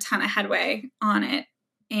making a ton of headway on it.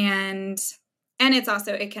 And it's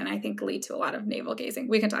also, it can, I think, lead to a lot of navel gazing.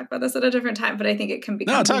 We can talk about this at a different time, but I think it can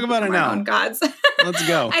become, no, talk about it now. Own gods. Let's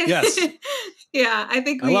go. Yes. Yeah. I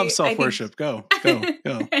think I love self-worship. Go.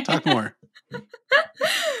 Talk more.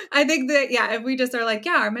 I think that, yeah, if we just are like,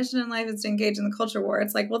 yeah, our mission in life is to engage in the culture war,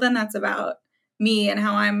 it's like, well, then that's about me and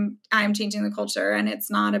how I'm changing the culture. And it's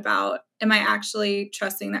not about, am I actually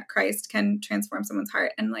trusting that Christ can transform someone's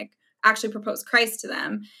heart and like actually propose Christ to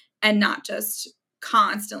them, and not just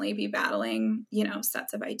constantly be battling,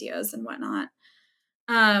 sets of ideas and whatnot.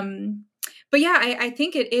 But yeah, I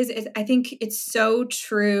think I think it's so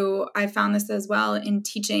true. I found this as well in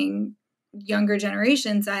teaching younger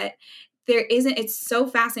generations, that it's so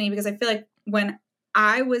fascinating, because I feel like when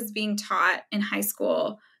I was being taught in high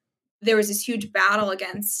school, there was this huge battle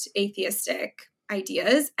against atheistic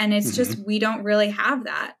ideas. And it's just, we don't really have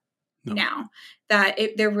that now. That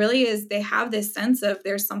there really is, they have this sense of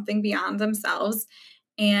there's something beyond themselves,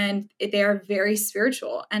 and they are very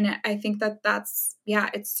spiritual. And I think that's,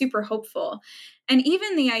 it's super hopeful. And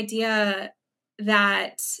even the idea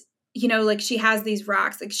that, like she has these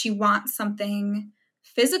rocks, like she wants something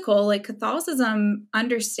physical, like Catholicism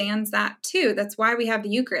understands that too. That's why we have the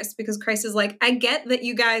Eucharist, because Christ is like, I get that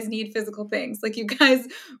you guys need physical things. Like you guys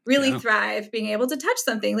really thrive being able to touch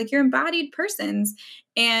something, like you're embodied persons.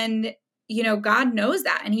 And God knows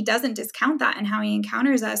that, and he doesn't discount that in how he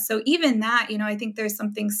encounters us. So even that, I think there's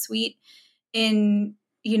something sweet in,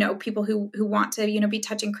 people who want to, be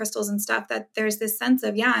touching crystals and stuff, that there's this sense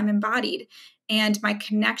of, I'm embodied, and my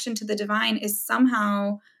connection to the divine is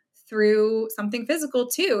somehow through something physical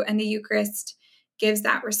too. And the Eucharist gives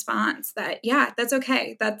that response that, that's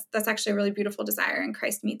okay. That's actually a really beautiful desire, and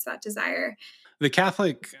Christ meets that desire. The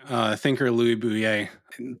Catholic thinker Louis Bouillet,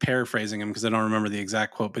 paraphrasing him because I don't remember the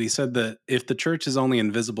exact quote, but he said that if the church is only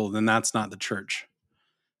invisible, then that's not the church.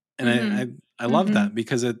 And I love that,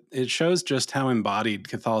 because it shows just how embodied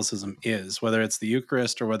Catholicism is, whether it's the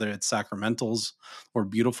Eucharist or whether it's sacramentals or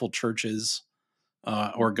beautiful churches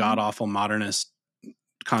or god-awful modernist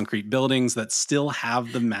concrete buildings that still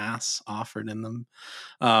have the mass offered in them.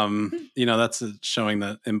 That's showing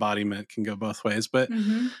that embodiment can go both ways. But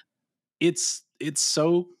it's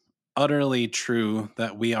so utterly true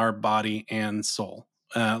that we are body and soul.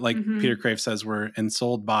 Like Peter Crave says, we're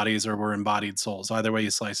ensouled bodies or we're embodied souls. Either way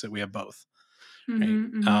you slice it, we have both.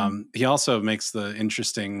 Right? He also makes the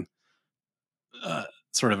interesting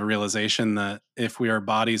sort of a realization that if we are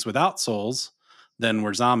bodies without souls, then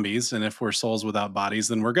we're zombies. And if we're souls without bodies,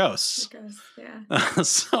 then we're ghosts.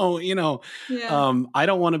 So, I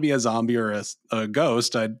don't want to be a zombie or a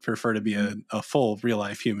ghost. I'd prefer to be a full real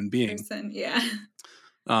life human being.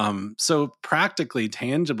 So practically,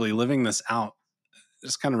 tangibly living this out,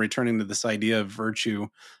 just kind of returning to this idea of virtue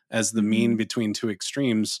as the mean between two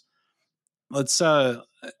extremes. Let's,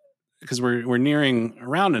 because we're nearing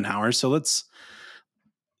around an hour. So let's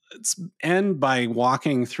end by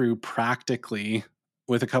walking through practically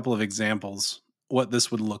with a couple of examples what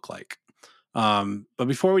this would look like. But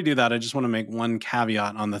before we do that, I just want to make one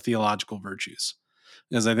caveat on the theological virtues,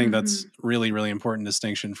 because I think that's really, really important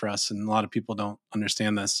distinction for us. And a lot of people don't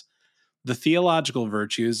understand this. The theological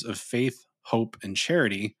virtues of faith, hope, and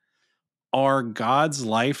charity are God's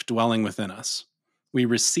life dwelling within us. We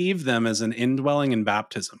receive them as an indwelling in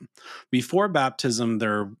baptism. Before baptism,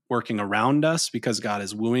 they're working around us because God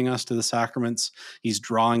is wooing us to the sacraments. He's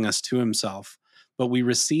drawing us to himself. But we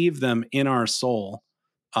receive them in our soul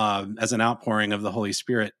as an outpouring of the Holy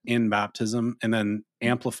Spirit in baptism, and then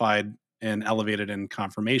amplified and elevated in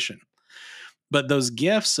confirmation. But those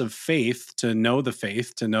gifts of faith, to know the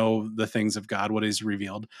faith, to know the things of God, what is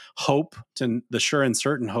revealed, hope, to the sure and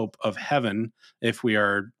certain hope of heaven, if we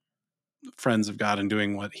are friends of God and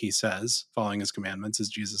doing what he says, following his commandments, as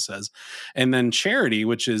Jesus says. And then charity,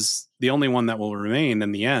 which is the only one that will remain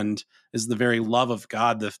in the end, is the very love of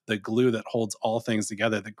God, the glue that holds all things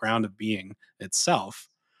together, the ground of being itself.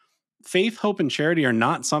 Faith, hope, and charity are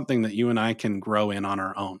not something that you and I can grow in on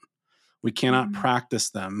our own. We cannot practice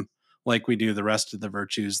them like we do the rest of the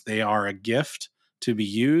virtues. They are a gift to be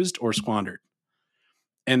used or squandered.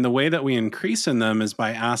 And the way that we increase in them is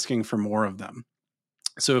by asking for more of them.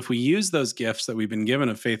 So if we use those gifts that we've been given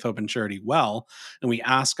of faith, hope, and charity well, and we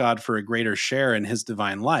ask God for a greater share in his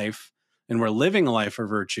divine life, and we're living a life of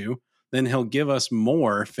virtue, then he'll give us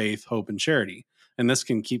more faith, hope, and charity. And this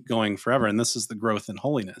can keep going forever. And this is the growth in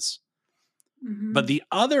holiness. But the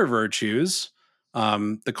other virtues,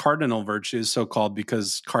 the cardinal virtues, so called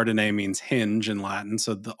because cardine means hinge in Latin.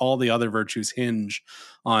 So all the other virtues hinge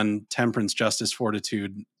on temperance, justice,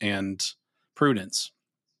 fortitude, and prudence.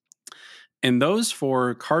 And those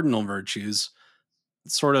four cardinal virtues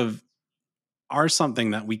sort of are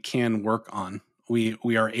something that we can work on. We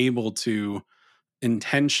are able to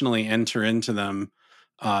intentionally enter into them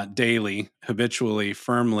daily, habitually,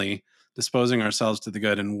 firmly, disposing ourselves to the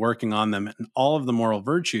good and working on them. And all of the moral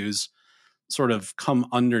virtues sort of come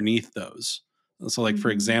underneath those. So, like, for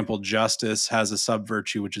example, justice has a sub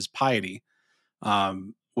virtue, which is piety,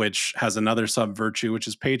 which has another sub virtue, which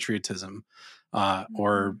is patriotism,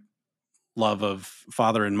 or love of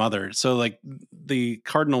father and mother. So, like, the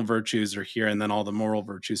cardinal virtues are here, and then all the moral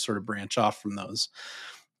virtues sort of branch off from those.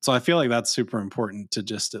 So I feel like that's super important to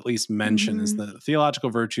just at least mention is the theological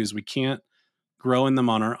virtues. We can't grow in them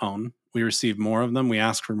on our own. We receive more of them. We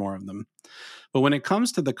ask for more of them. But when it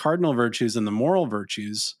comes to the cardinal virtues and the moral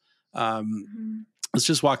virtues, let's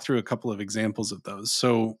just walk through a couple of examples of those.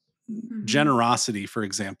 So generosity, for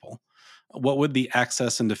example, what would the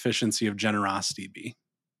excess and deficiency of generosity be?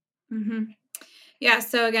 Yeah.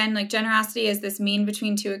 So again, like generosity is this mean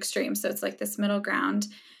between two extremes. So it's like this middle ground.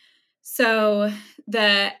 So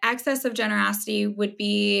the excess of generosity would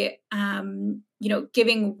be,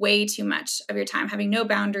 giving way too much of your time, having no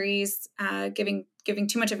boundaries, giving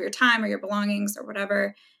too much of your time or your belongings or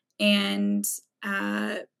whatever, and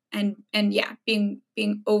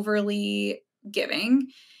being overly giving.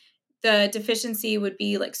 The deficiency would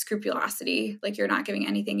be like scrupulosity, like you're not giving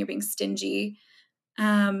anything, you're being stingy.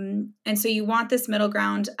 And so you want this middle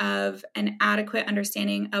ground of an adequate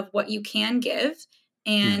understanding of what you can give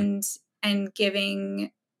and giving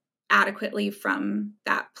adequately from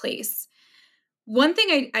that place. One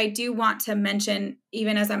thing I do want to mention,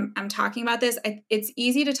 even as I'm talking about this, it's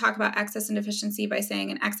easy to talk about excess and deficiency by saying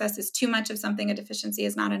an excess is too much of something, a deficiency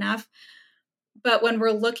is not enough. But when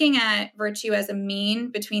we're looking at virtue as a mean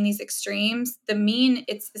between these extremes, the mean,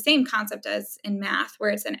 it's the same concept as in math, where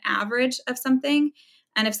it's an average of something.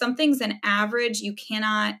 And if something's an average, you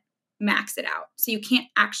cannot max it out. So you can't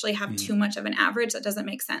actually have too much of an average. That doesn't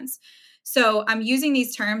make sense. So I'm using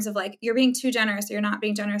these terms of like, you're being too generous or you're not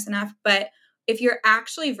being generous enough. But if you're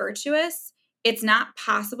actually virtuous, it's not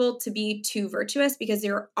possible to be too virtuous because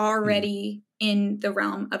you're already in the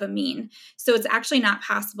realm of a mean. So it's actually not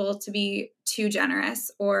possible to be too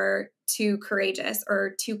generous or too courageous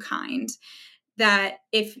or too kind. That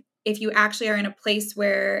if you actually are in a place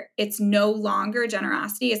where it's no longer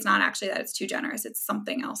generosity, it's not actually that it's too generous. It's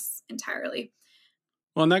something else entirely.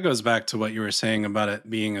 Well, and that goes back to what you were saying about it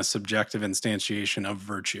being a subjective instantiation of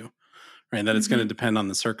virtue, right? That it's going to depend on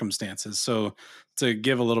the circumstances. So to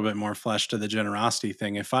give a little bit more flesh to the generosity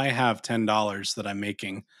thing, if I have $10 that I'm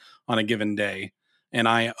making on a given day and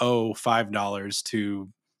I owe $5 to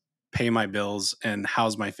pay my bills and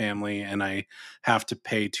house my family, and I have to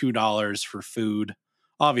pay $2 for food.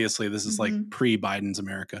 Obviously, this is like pre-Biden's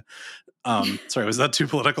America. Sorry, was that too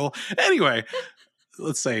political? Anyway,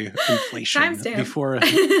 let's say inflation before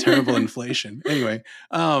terrible inflation. Anyway,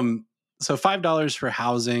 so $5 for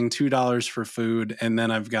housing, $2 for food, and then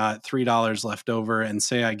I've got $3 left over. And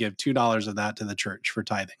say I give $2 of that to the church for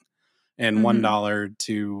tithing, and $1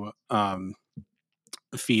 to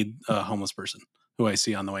feed a homeless person who I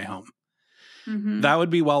see on the way home. That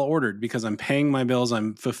would be well ordered because I'm paying my bills.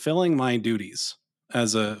 I'm fulfilling my duties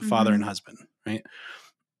as a father and husband, right?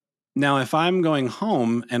 Now, if I'm going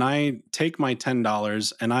home and I take my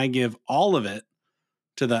 $10 and I give all of it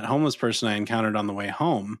to that homeless person I encountered on the way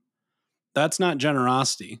home, that's not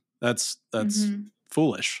generosity. That's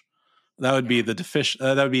foolish. That would be the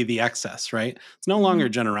that would be the excess, right? It's no longer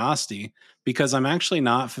generosity because I'm actually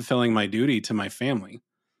not fulfilling my duty to my family.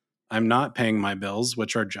 I'm not paying my bills,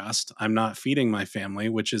 which are just. I'm not feeding my family,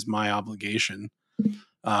 which is my obligation.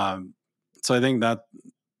 So I think that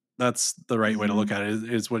that's the right way to look at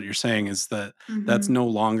it. Is what you're saying is that that's no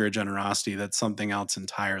longer generosity. That's something else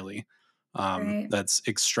entirely. Right. That's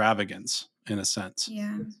extravagance in a sense.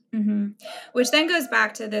 Yeah. Which then goes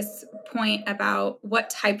back to this point about what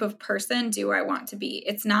type of person do I want to be?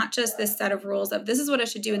 It's not just this set of rules of this is what I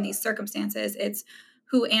should do in these circumstances. It's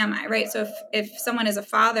who am I, right? So if someone is a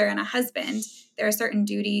father and a husband, there are certain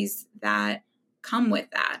duties that come with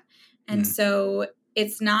that. And so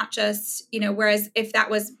it's not just, whereas if that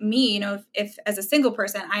was me, if as a single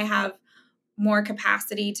person, I have more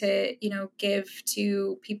capacity to, give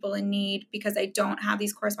to people in need because I don't have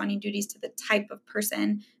these corresponding duties to the type of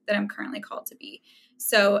person that I'm currently called to be.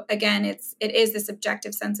 So again, it is the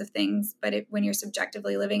subjective sense of things, but when you're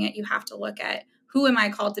subjectively living it, you have to look at who am I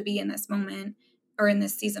called to be in this moment or in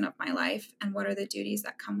this season of my life, and what are the duties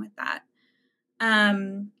that come with that.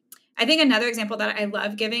 I think another example that I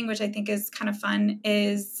love giving, which I think is kind of fun,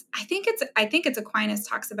 is I think it's Aquinas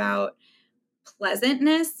talks about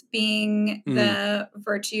pleasantness being the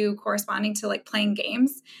virtue corresponding to like playing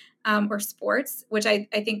games or sports, which I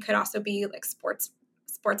think could also be like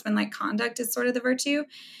sportsmanlike conduct is sort of the virtue.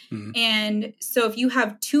 And so if you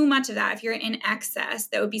have too much of that, if you're in excess,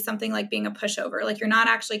 that would be something like being a pushover. Like you're not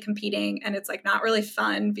actually competing and it's like not really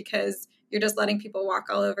fun because you're just letting people walk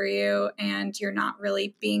all over you and you're not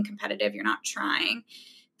really being competitive. You're not trying.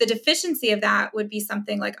 The deficiency of that would be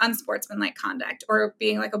something like unsportsmanlike conduct or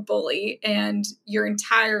being like a bully, and your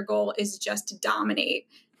entire goal is just to dominate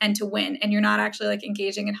and to win, and you're not actually like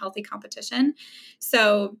engaging in healthy competition.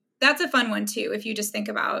 So that's a fun one too. If you just think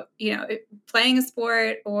about, playing a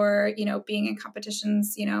sport or, being in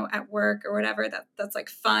competitions, at work or whatever, that's like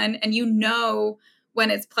fun. And when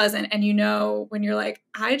it's pleasant, and when you're like,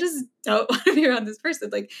 I just don't want to be around this person.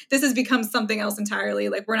 Like this has become something else entirely.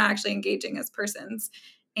 Like we're not actually engaging as persons.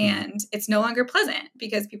 And it's no longer pleasant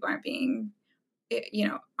because people aren't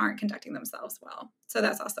aren't conducting themselves well. So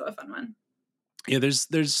that's also a fun one. Yeah,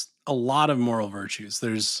 there's a lot of moral virtues.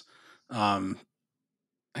 There's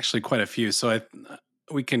actually quite a few. So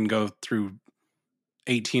we can go through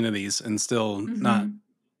 18 of these and still not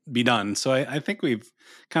be done. So I think we've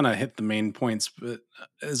kind of hit the main points. But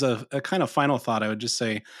as a kind of final thought, I would just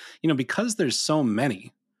say, because there's so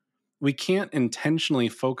many, we can't intentionally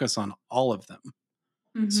focus on all of them.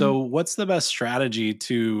 So what's the best strategy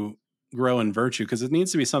to grow in virtue? Because it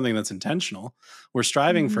needs to be something that's intentional. We're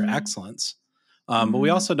striving for excellence, but we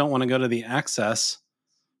also don't want to go to the excess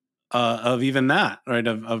of even that, right?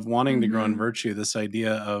 Of wanting to grow in virtue. This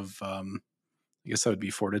idea of, I guess that would be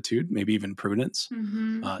fortitude, maybe even prudence,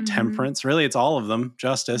 temperance. Really, it's all of them.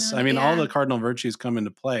 Justice. All the cardinal virtues come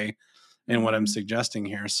into play in what I'm suggesting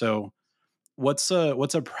here. So what's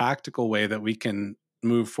a practical way that we can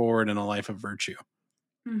move forward in a life of virtue?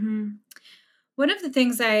 One of the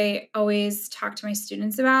things I always talk to my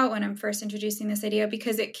students about when I'm first introducing this idea,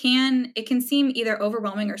 because it can seem either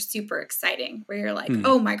overwhelming or super exciting, where you're like,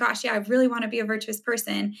 oh my gosh, yeah, I really want to be a virtuous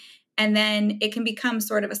person. And then it can become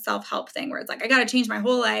sort of a self-help thing where it's like, I got to change my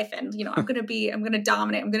whole life. And, I'm going to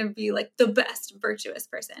dominate. I'm going to be like the best virtuous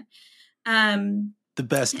person. The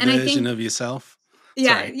best version of yourself.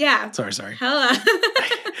 Yeah. Sorry. Yeah. Sorry. Hella.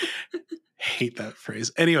 I hate that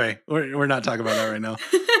phrase. Anyway, we're not talking about that right now.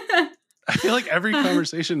 I feel like every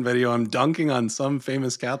conversation video, I'm dunking on some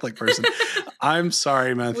famous Catholic person. I'm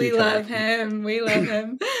sorry, Matthew. We love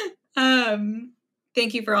him.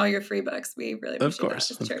 Thank you for all your free books. We really appreciate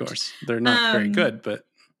that. Of course. They're not very good, but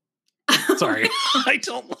sorry. I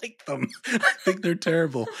don't like them. I think they're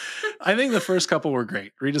terrible. I think the first couple were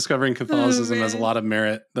great. Rediscovering Catholicism has a lot of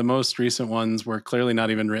merit. The most recent ones were clearly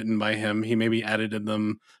not even written by him. He maybe edited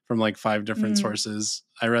them from like 5 different sources.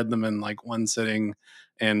 I read them in like one sitting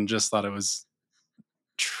and just thought it was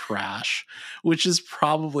trash, which is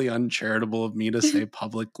probably uncharitable of me to say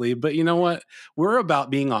publicly. But you know what? We're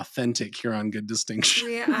about being authentic here on Good Distinctions.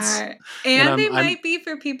 We are. And they might be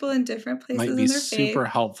for people in different places might be in their super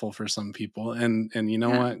faith. Helpful for some people. And you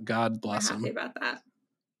know what? God bless them. We're happy about that.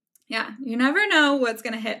 Yeah. You never know what's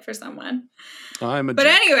going to hit for someone. But jerk.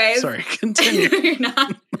 Anyways. Sorry, continue. You're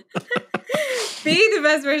not. Be the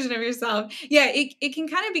best version of yourself. Yeah. It can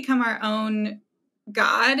kind of become our own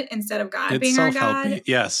God instead of God being our God.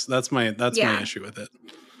 Yes, that's my issue with it.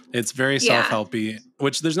 It's very self-helpy,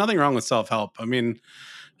 which there's nothing wrong with self-help.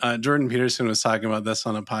 Jordan Peterson was talking about this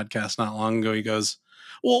on a podcast not long ago. He goes,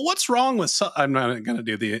 well, what's wrong with I'm not going to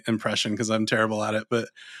do the impression because I'm terrible at it, but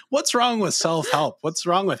what's wrong with self-help? What's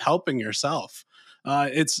wrong with helping yourself?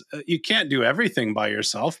 It's you can't do everything by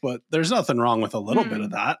yourself, but there's nothing wrong with a little bit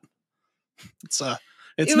of that. It's not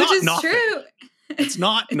nothing. True. It's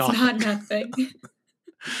not nothing. It's not nothing.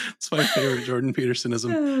 It's my favorite Jordan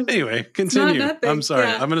Petersonism. Anyway, continue. I'm sorry.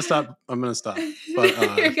 Yeah. I'm going to stop. But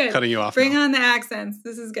cutting you off. Bring on the accents.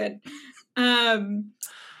 This is good.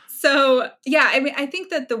 So yeah, I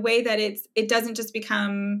think that the way that it doesn't just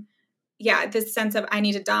become, this sense of I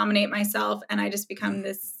need to dominate myself and I just become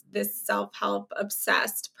this self-help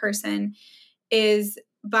obsessed person is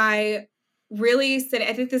by really sit,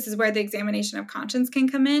 I think this is where the examination of conscience can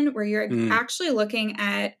come in, where you're actually looking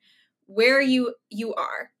at where you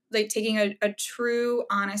are, like taking a true,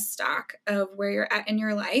 honest stock of where you're at in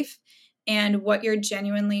your life and what you're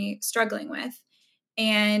genuinely struggling with,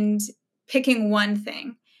 and picking one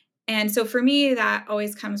thing. And so for me, that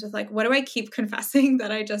always comes with like, what do I keep confessing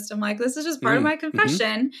that I just am like, this is just part of my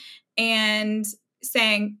confession, and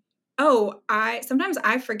saying, oh, sometimes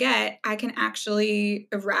I forget I can actually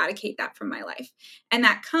eradicate that from my life. And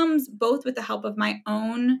that comes both with the help of my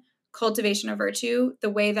own cultivation of virtue, the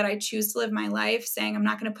way that I choose to live my life, saying I'm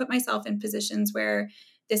not going to put myself in positions where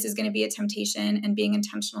this is going to be a temptation and being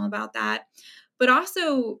intentional about that, but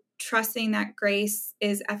also trusting that grace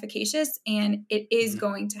is efficacious and it is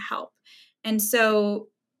going to help. And so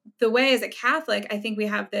the way as a Catholic, I think we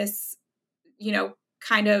have this,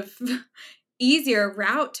 kind of easier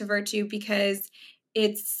route to virtue because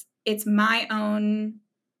it's my own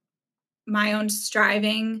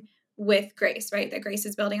striving with grace, right? That grace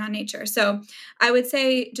is building on nature. So I would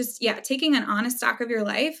say just, taking an honest stock of your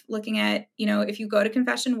life, looking at, if you go to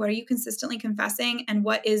confession, what are you consistently confessing and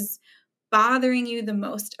what is bothering you the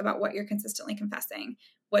most about what you're consistently confessing?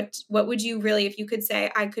 What would you really, if you could say,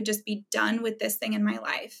 I could just be done with this thing in my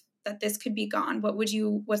life, that this could be gone,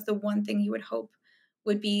 what's the one thing you would hope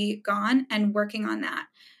would be gone, and working on that?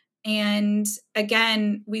 And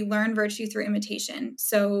again, we learn virtue through imitation.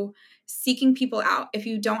 So seeking people out. If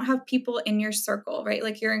you don't have people in your circle, right?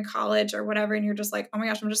 Like you're in college or whatever, and you're just like, oh my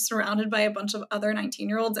gosh, I'm just surrounded by a bunch of other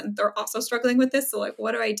 19-year-olds and they're also struggling with this. So like,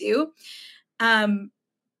 what do I do?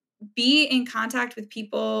 Be in contact with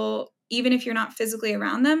people, even if you're not physically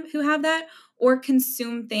around them, who have that, or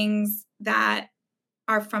consume things that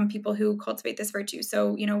are from people who cultivate this virtue.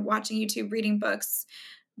 So, watching YouTube, reading books,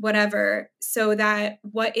 whatever, so that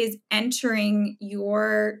what is entering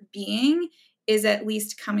your being is at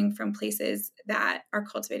least coming from places that are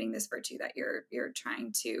cultivating this virtue that you're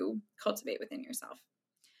trying to cultivate within yourself.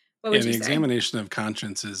 What would you the say? examination of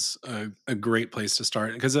conscience is a great place to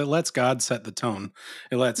start because it lets God set the tone.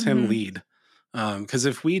 It lets him lead. Because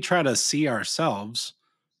if we try to see ourselves,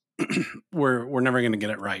 we're never going to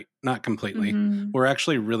get it right. Not completely. We're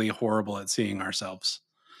actually really horrible at seeing ourselves.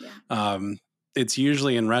 Yeah. It's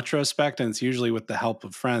usually in retrospect, and it's usually with the help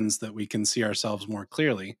of friends that we can see ourselves more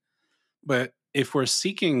clearly. But if we're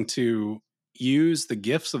seeking to use the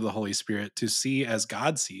gifts of the Holy Spirit to see as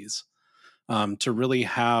God sees, to really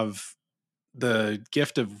have the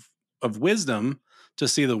gift of wisdom to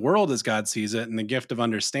see the world as God sees it, and the gift of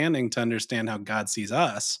understanding to understand how God sees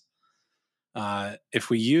us. If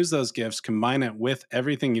we use those gifts, combine it with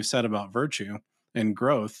everything you've said about virtue and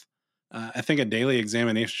growth, I think a daily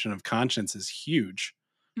examination of conscience is huge.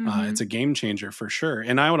 It's a game changer for sure.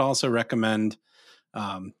 And I would also recommend,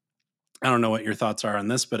 I don't know what your thoughts are on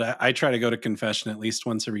this, but I try to go to confession at least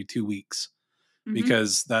once every 2 weeks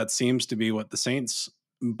because that seems to be what the saints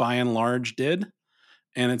by and large did.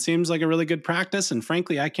 And it seems like a really good practice. And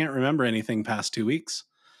frankly, I can't remember anything past 2 weeks.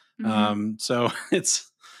 So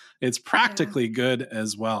it's practically good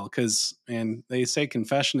as well. And they say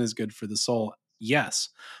confession is good for the soul. Yes.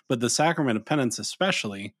 But the sacrament of penance,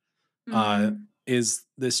 especially, is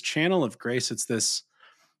this channel of grace. It's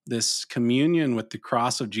this communion with the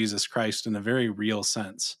cross of Jesus Christ in a very real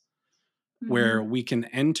sense, where we can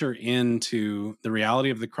enter into the reality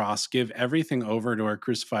of the cross, give everything over to our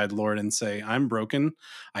crucified Lord and say, I'm broken.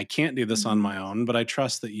 I can't do this on my own, but I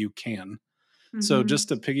trust that you can. So just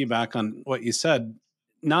to piggyback on what you said,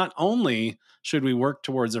 not only should we work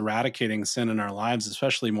towards eradicating sin in our lives,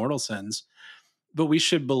 especially mortal sins, but we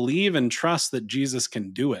should believe and trust that Jesus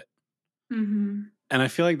can do it. And I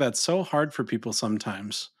feel like that's so hard for people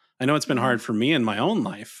sometimes. I know it's been hard for me in my own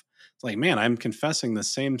life. It's like, man, I'm confessing the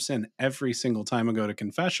same sin every single time I go to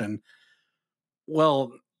confession.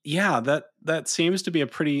 Well, yeah, that seems to be a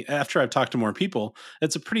pretty, after I've talked to more people,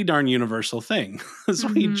 it's a pretty darn universal thing. Because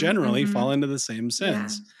we generally fall into the same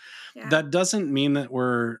sins. Yeah. That doesn't mean that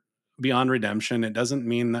we're beyond redemption. It doesn't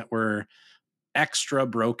mean that we're extra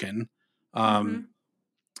broken.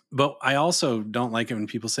 But I also don't like it when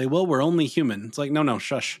people say, well, we're only human. It's like, no,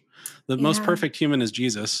 shush. The most perfect human is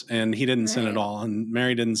Jesus, and he didn't sin at all, and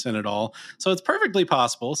Mary didn't sin at all. So it's perfectly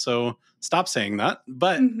possible. So stop saying that.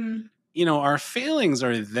 But, our failings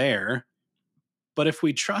are there. But if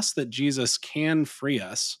we trust that Jesus can free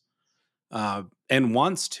us and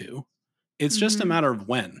wants to, it's just a matter of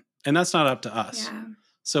when. And that's not up to us. Yeah.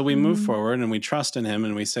 So we move forward and we trust in him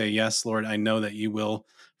and we say, yes, Lord, I know that you will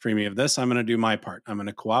free me of this. I'm going to do my part. I'm going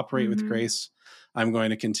to cooperate with grace. I'm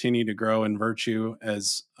going to continue to grow in virtue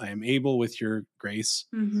as I am able with your grace.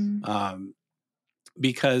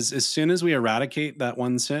 Because as soon as we eradicate that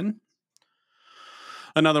one sin,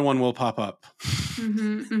 another one will pop up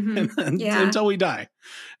until we die.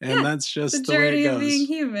 And that's just the way it goes. The journey of being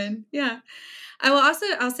human. Yeah.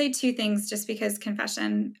 I'll say two things just because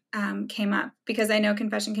confession came up, because I know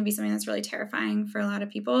confession can be something that's really terrifying for a lot of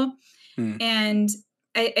people. And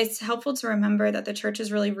it's helpful to remember that the church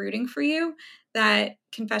is really rooting for you, that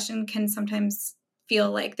confession can sometimes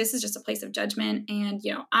feel like this is just a place of judgment. And,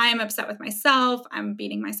 I'm upset with myself, I'm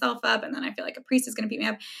beating myself up, and then I feel like a priest is going to beat me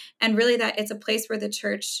up. And really that it's a place where the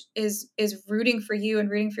church is rooting for you and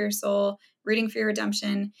rooting for your soul, rooting for your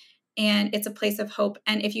redemption. And it's a place of hope.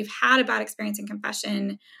 And if you've had a bad experience in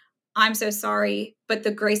confession, I'm so sorry, but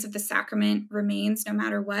the grace of the sacrament remains no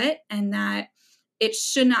matter what. And that it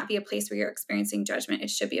should not be a place where you're experiencing judgment. It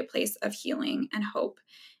should be a place of healing and hope.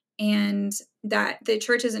 And that the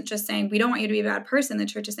church isn't just saying, we don't want you to be a bad person. The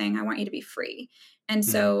church is saying, I want you to be free. And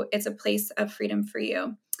so it's a place of freedom for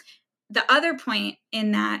you. The other point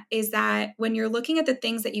in that is that when you're looking at the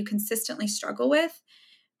things that you consistently struggle with,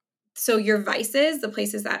 so your vices, the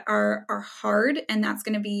places that are hard, and that's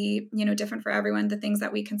going to be, different for everyone, the things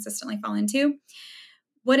that we consistently fall into.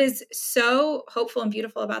 What is so hopeful and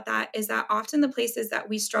beautiful about that is that often the places that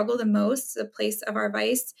we struggle the most, the place of our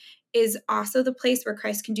vice, is also the place where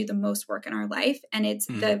Christ can do the most work in our life. And it's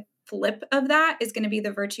the flip of that is going to be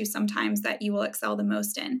the virtue sometimes that you will excel the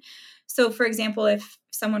most in. So, for example, if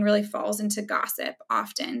someone really falls into gossip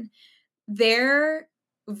often, their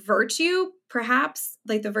virtue, perhaps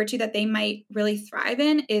like the virtue that they might really thrive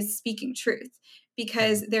in, is speaking truth,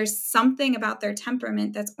 because there's something about their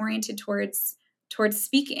temperament that's oriented towards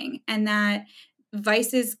speaking, and that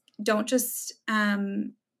vices don't just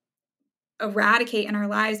eradicate in our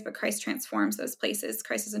lives, but Christ transforms those places.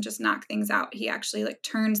 Christ doesn't just knock things out. He actually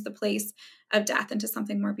turns the place of death into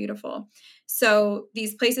something more beautiful. So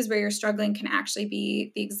these places where you're struggling can actually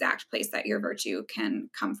be the exact place that your virtue can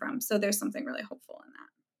come from. So there's something really hopeful in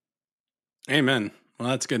that. Amen. Well,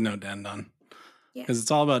 that's a good note to end on, because it's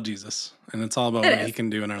all about Jesus, and it's all about what he can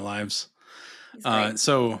do in our lives.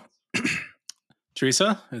 So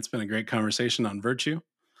Teresa, it's been a great conversation on virtue.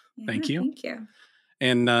 Thank you. Thank you.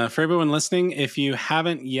 And for everyone listening, if you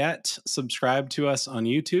haven't yet subscribed to us on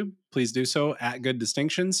YouTube, please do so at Good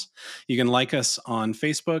Distinctions. You can like us on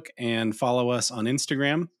Facebook and follow us on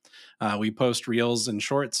Instagram. We post reels and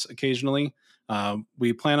shorts occasionally.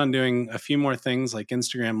 We plan on doing a few more things like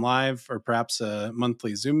Instagram Live, or perhaps a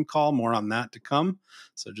monthly Zoom call. More on that to come.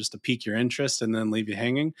 So just to pique your interest and then leave you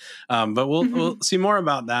hanging. But we'll see more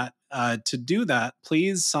about that. To do that,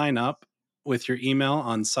 please sign up with your email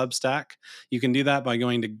on Substack. You can do that by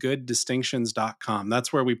going to gooddistinctions.com.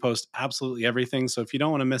 That's where we post absolutely everything. So if you don't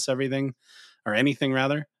want to miss everything, or anything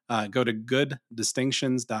rather, go to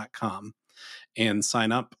gooddistinctions.com and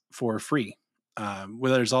sign up for free.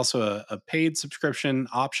 Where there's also a paid subscription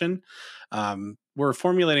option. We're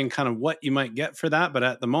formulating kind of what you might get for that, but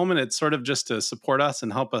at the moment it's sort of just to support us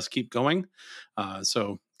and help us keep going.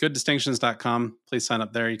 So gooddistinctions.com, please sign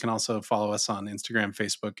up there. You can also follow us on Instagram,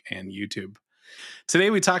 Facebook, and YouTube. Today,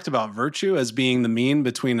 we talked about virtue as being the mean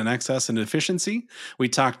between an excess and a deficiency. We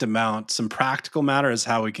talked about some practical matters,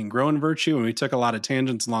 how we can grow in virtue, and we took a lot of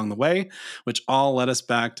tangents along the way, which all led us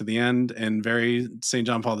back to the end in very St.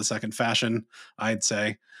 John Paul II fashion, I'd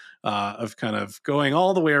say, of kind of going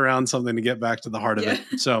all the way around something to get back to the heart of it.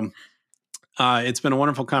 So it's been a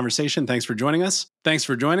wonderful conversation. Thanks for joining us.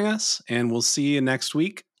 And we'll see you next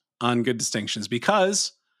week on Good Distinctions,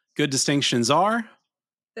 because good distinctions are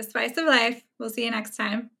the spice of life. We'll see you next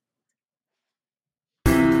time.